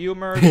 from the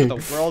humor, to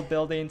the world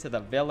building, to the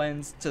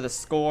villains, to the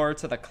score,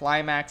 to the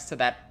climax, to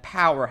that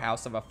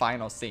powerhouse of a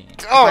final scene.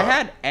 If I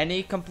had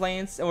any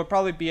complaints, it would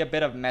probably be a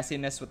bit of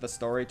messiness with the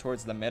story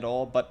towards the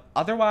middle, but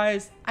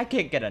otherwise, I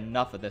can't get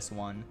enough of this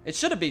one. It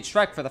should have beat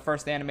Shrek for the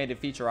first animated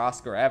feature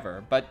Oscar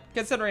ever, but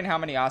considering how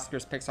many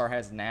Oscars Pixar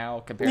has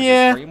now compared to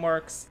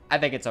DreamWorks, I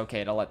think it's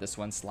okay to let this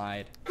one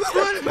slide.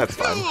 That's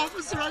fine.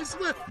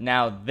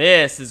 Now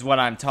this is what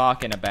I'm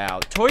talking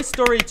about. Toy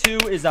Story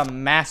 2 is a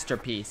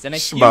masterpiece and a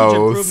huge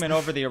improvement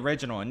over the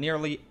original in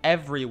nearly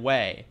every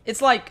way.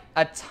 It's like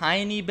a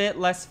tiny bit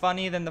less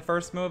funny than the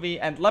first movie,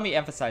 and let me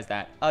emphasize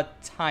that, a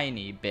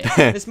tiny bit.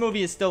 This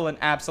movie is still an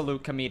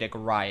absolute comedic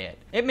riot.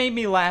 It made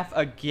me laugh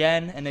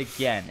again and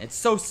again. It's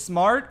so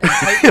smart and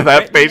tight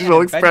that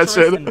facial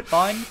expression and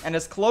fun, and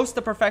as close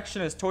to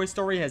perfection as Toy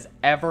Story has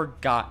ever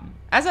gotten.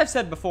 As I've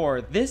said before,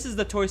 this is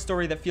the Toy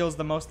Story that feels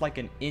the most like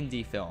an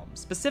indie film,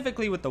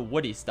 specifically with the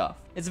Woody stuff.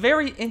 It's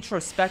very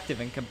introspective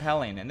and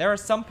compelling, and there are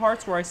some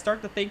parts where I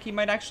start to think he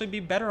might actually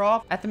be better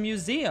off at the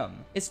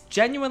museum. It's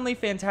genuinely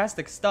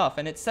fantastic stuff,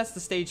 and it sets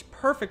the stage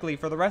perfectly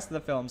for the rest of the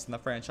films in the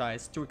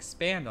franchise to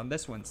expand on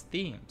this one's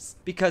themes.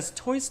 Because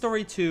Toy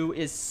Story 2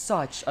 is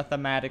such a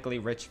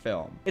thematically rich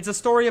film. It's a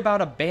story about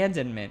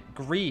abandonment,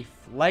 grief,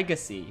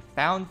 legacy,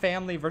 found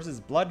family versus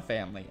blood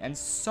family, and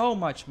so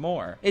much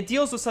more. It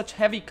deals with such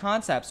heavy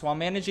concepts while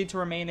managing to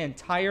remain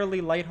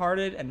entirely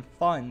lighthearted and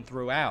fun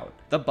throughout.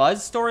 The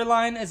Buzz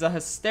storyline is a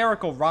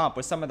hysterical romp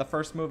with some of the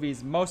first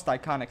movie's most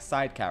iconic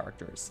side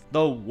characters.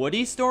 The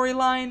Woody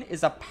storyline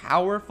is a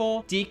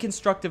powerful,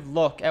 deconstructive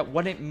look at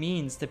what it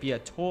means to be a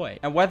toy,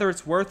 and whether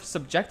it's worth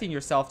subjecting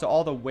yourself to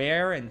all the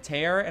wear and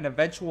tear and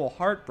eventual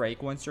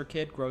heartbreak once your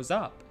kid grows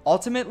up.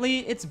 Ultimately,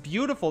 it's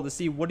beautiful to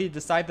see Woody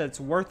decide that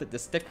it's worth it to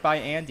stick by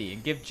Andy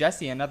and give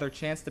Jessie another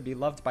chance to be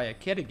loved by a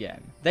kid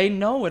again. They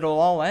know it'll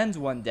all end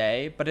one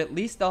day, but at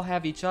least they'll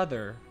have each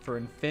other for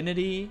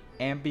infinity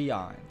and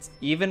beyond.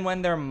 Even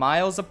when they're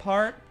miles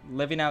apart,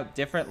 living out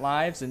different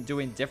lives and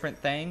doing different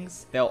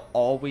things, they'll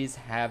always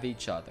have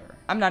each other.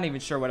 I'm not even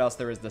sure what else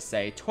there is to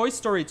say. Toy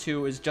Story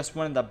 2 is just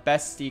one of the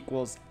best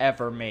sequels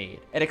ever made.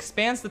 It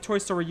expands the Toy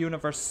Story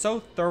universe so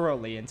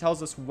thoroughly and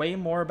tells us way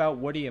more about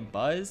Woody and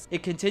Buzz.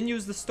 It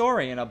continues the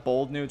story in a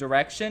bold new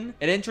direction.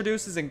 It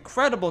introduces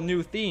incredible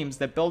new themes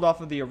that build off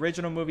of the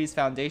original movie's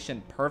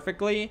foundation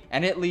perfectly,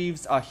 and it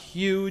leaves a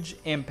huge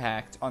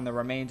impact on the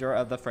remainder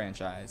of the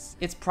franchise.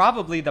 It's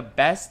probably the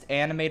best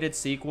animated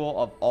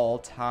sequel of all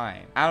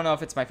time. I don't know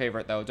if it's my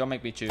favorite though, don't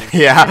make me choose.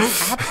 Yeah.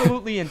 It's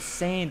absolutely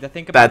insane to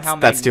think about how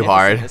that's too magnificent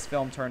hard. this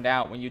film turned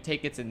out when you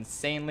take its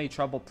insanely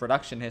troubled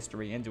production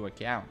history into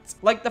account.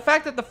 Like, the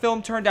fact that the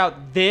film turned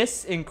out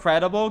this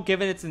incredible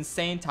given its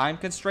insane time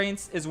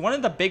constraints is one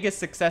of the biggest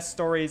success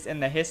stories in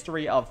the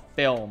history of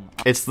film.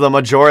 It's the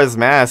Majora's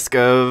Mask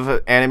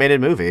of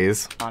animated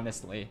movies.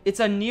 Honestly, it's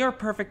a near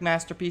perfect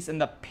masterpiece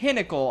and the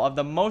pinnacle of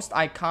the most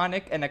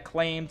iconic and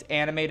acclaimed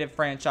animated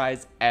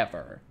franchise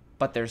ever.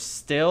 But there's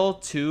still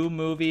 2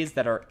 movies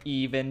that are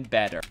even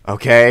better.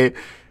 Okay,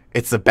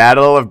 it's the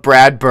Battle of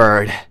Brad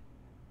Bird.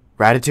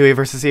 Ratatouille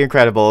versus The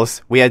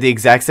Incredibles. We had the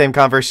exact same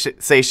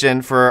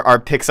conversation for our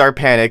Pixar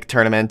Panic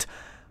tournament.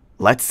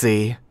 Let's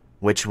see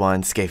which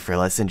one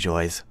Schaffrillas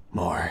enjoys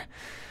more.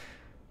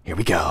 Here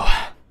we go.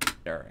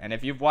 And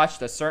if you've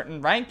watched a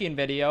certain ranking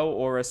video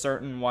or a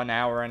certain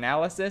 1-hour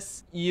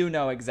analysis, you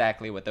know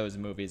exactly what those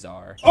movies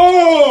are.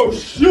 Oh,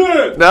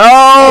 shit!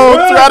 No!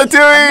 It's I've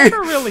Ratatouille!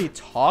 never really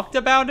talked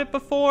about it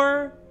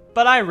before,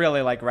 but I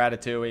really like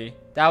Ratatouille.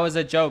 That was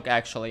a joke,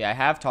 actually. I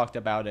have talked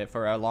about it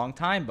for a long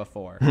time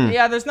before.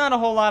 Yeah, there's not a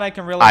whole lot I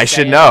can really say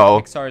should about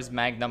know. Pixar's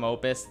magnum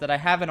opus that I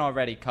haven't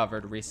already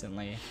covered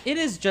recently. It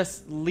is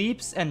just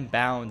leaps and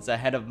bounds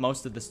ahead of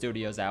most of the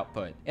studio's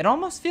output. It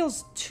almost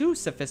feels too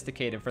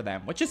sophisticated for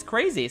them, which is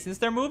crazy since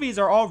their movies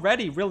are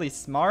already really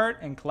smart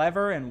and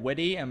clever and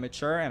witty and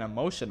mature and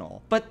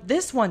emotional. But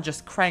this one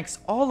just cranks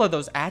all of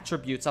those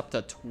attributes up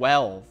to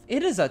 12.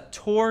 It is a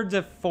tour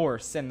de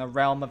force in the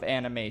realm of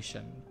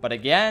animation. But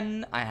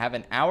again, I have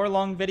an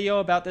hour-long video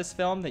about this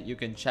film that you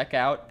can check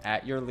out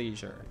at your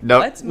leisure.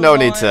 No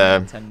need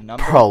to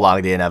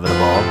prolong the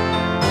inevitable.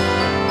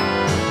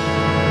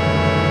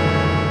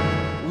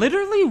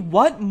 Literally,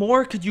 what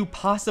more could you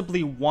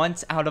possibly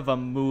want out of a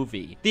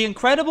movie? The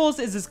Incredibles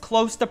is as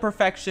close to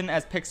perfection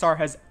as Pixar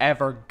has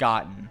ever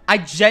gotten. I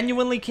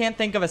genuinely can't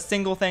think of a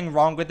single thing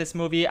wrong with this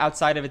movie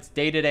outside of its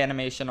dated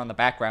animation on the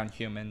background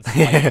humans.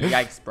 Like,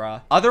 yikes,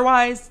 bruh.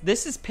 Otherwise,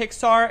 this is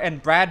Pixar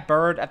and Brad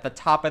Bird at the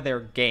top of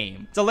their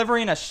game,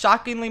 delivering a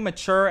shockingly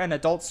mature and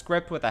adult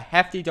script with a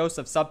hefty dose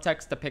of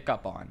subtext to pick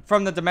up on.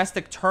 From the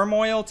domestic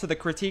turmoil to the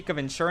critique of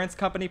insurance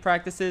company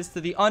practices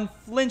to the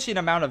unflinching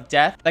amount of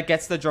death that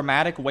gets the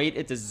dramatic weight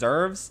it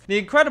deserves,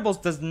 The Incredibles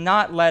does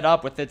not let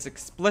up with its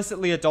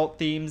explicitly adult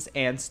themes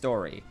and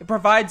story. It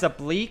provides a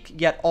bleak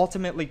yet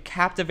ultimately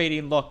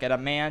captivating look at a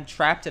man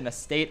trapped in a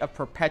state of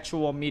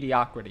perpetual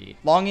mediocrity,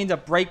 longing to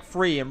break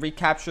free and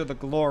recapture the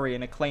glory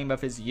and acclaim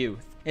of his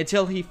youth,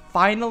 until he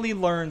finally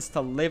learns to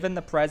live in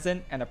the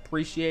present and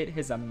appreciate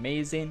his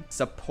amazing,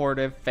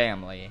 supportive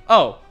family.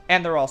 Oh,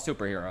 and they're all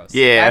superheroes.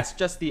 Yeah. That's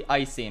just the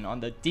icing on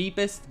the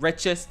deepest,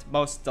 richest,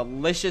 most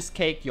delicious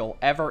cake you'll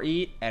ever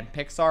eat and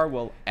Pixar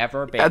will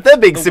ever bake. Yeah, them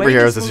being The way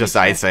superheroes this is movie just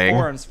icing.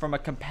 transforms from a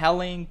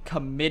compelling,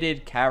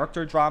 committed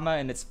character drama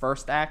in its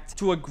first act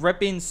to a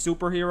gripping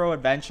superhero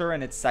adventure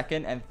in its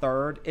second and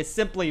third is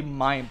simply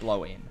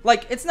mind-blowing.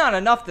 Like, it's not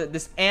enough that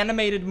this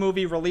animated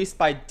movie released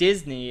by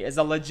Disney is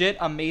a legit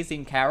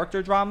amazing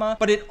character drama,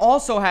 but it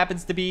also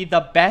happens to be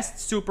the best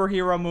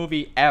superhero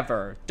movie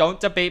ever. Don't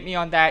debate me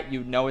on that,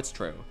 you know it's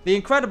true. The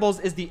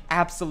Incredibles is the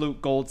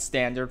absolute gold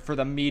standard for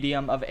the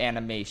medium of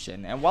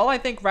animation, and while I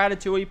think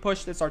Ratatouille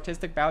pushed its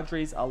artistic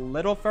boundaries a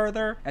little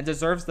further and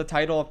deserves the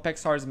title of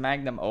Pixar's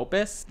magnum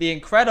opus, The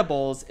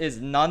Incredibles is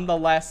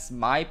nonetheless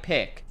my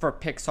pick for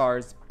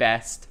Pixar's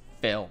best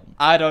film.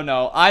 I don't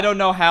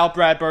know how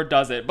Brad Bird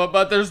does it,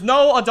 but there's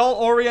no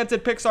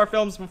adult-oriented Pixar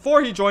films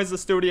before he joins the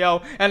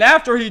studio, and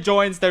after he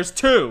joins, there's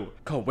 2.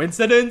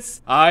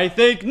 Coincidence? I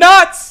think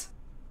not!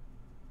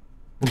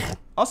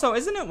 Also,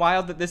 isn't it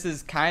wild that this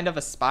is kind of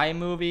a spy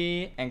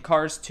movie, and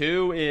Cars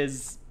 2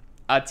 is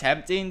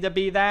attempting to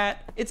be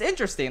that? It's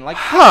interesting, like,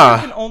 you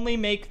can only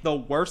make the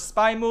worst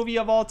spy movie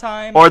of all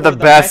time, or the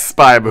best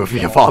spy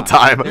movie of all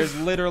time. There's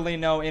literally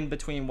no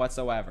in-between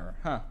whatsoever.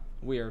 Huh.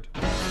 Weird.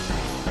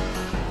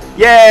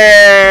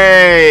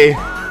 Yay!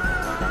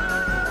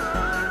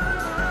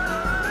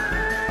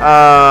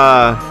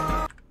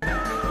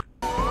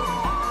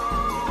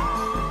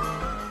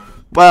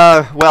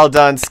 Well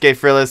done,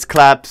 Schaffrillas.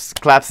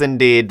 Claps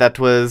indeed. That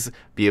was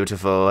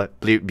beautiful.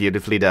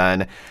 Beautifully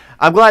done.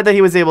 I'm glad that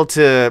he was able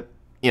to,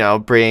 you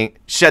know,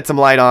 shed some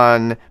light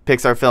on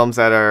Pixar films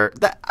that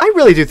I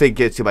really do think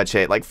get too much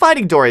hate. Like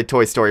Finding Dory,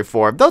 Toy Story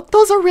 4.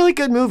 Those are really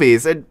good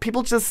movies, and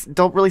people just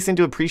don't really seem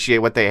to appreciate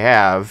what they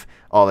have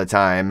all the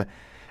time.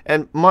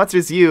 And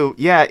Monsters U,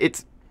 yeah,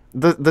 it's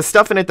the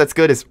stuff in it that's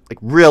good is like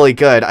really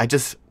good. I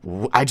just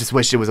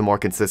wish it was a more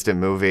consistent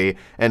movie.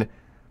 And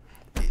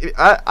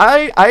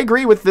I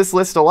agree with this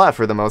list a lot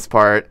for the most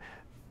part.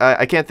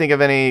 I can't think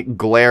of any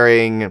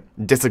glaring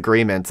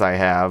disagreements I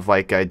have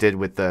like I did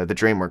with the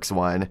DreamWorks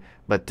one,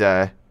 but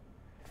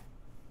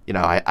you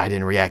know, I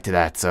didn't react to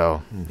that,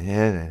 so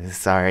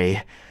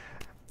sorry.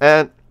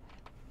 Yeah,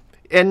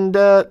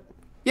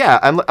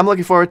 I'm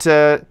looking forward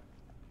to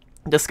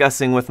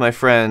discussing with my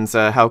friends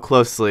how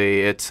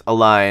closely it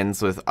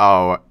aligns with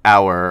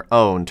our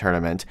own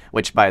tournament,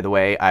 which, by the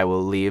way, I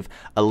will leave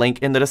a link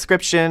in the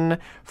description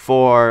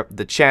for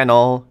the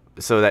channel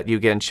so that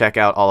you can check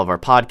out all of our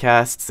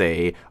podcasts.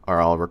 They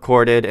are all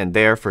recorded and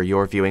there for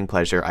your viewing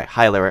pleasure. I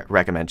highly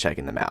recommend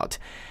checking them out.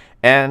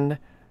 And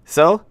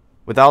so,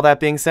 with all that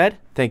being said,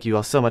 thank you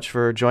all so much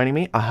for joining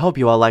me. I hope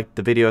you all liked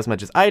the video as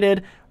much as I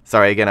did.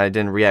 Sorry again I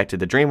didn't react to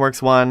the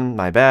DreamWorks one,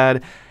 my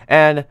bad.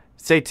 And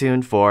stay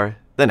tuned for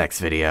the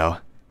next video.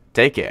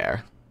 Take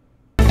care.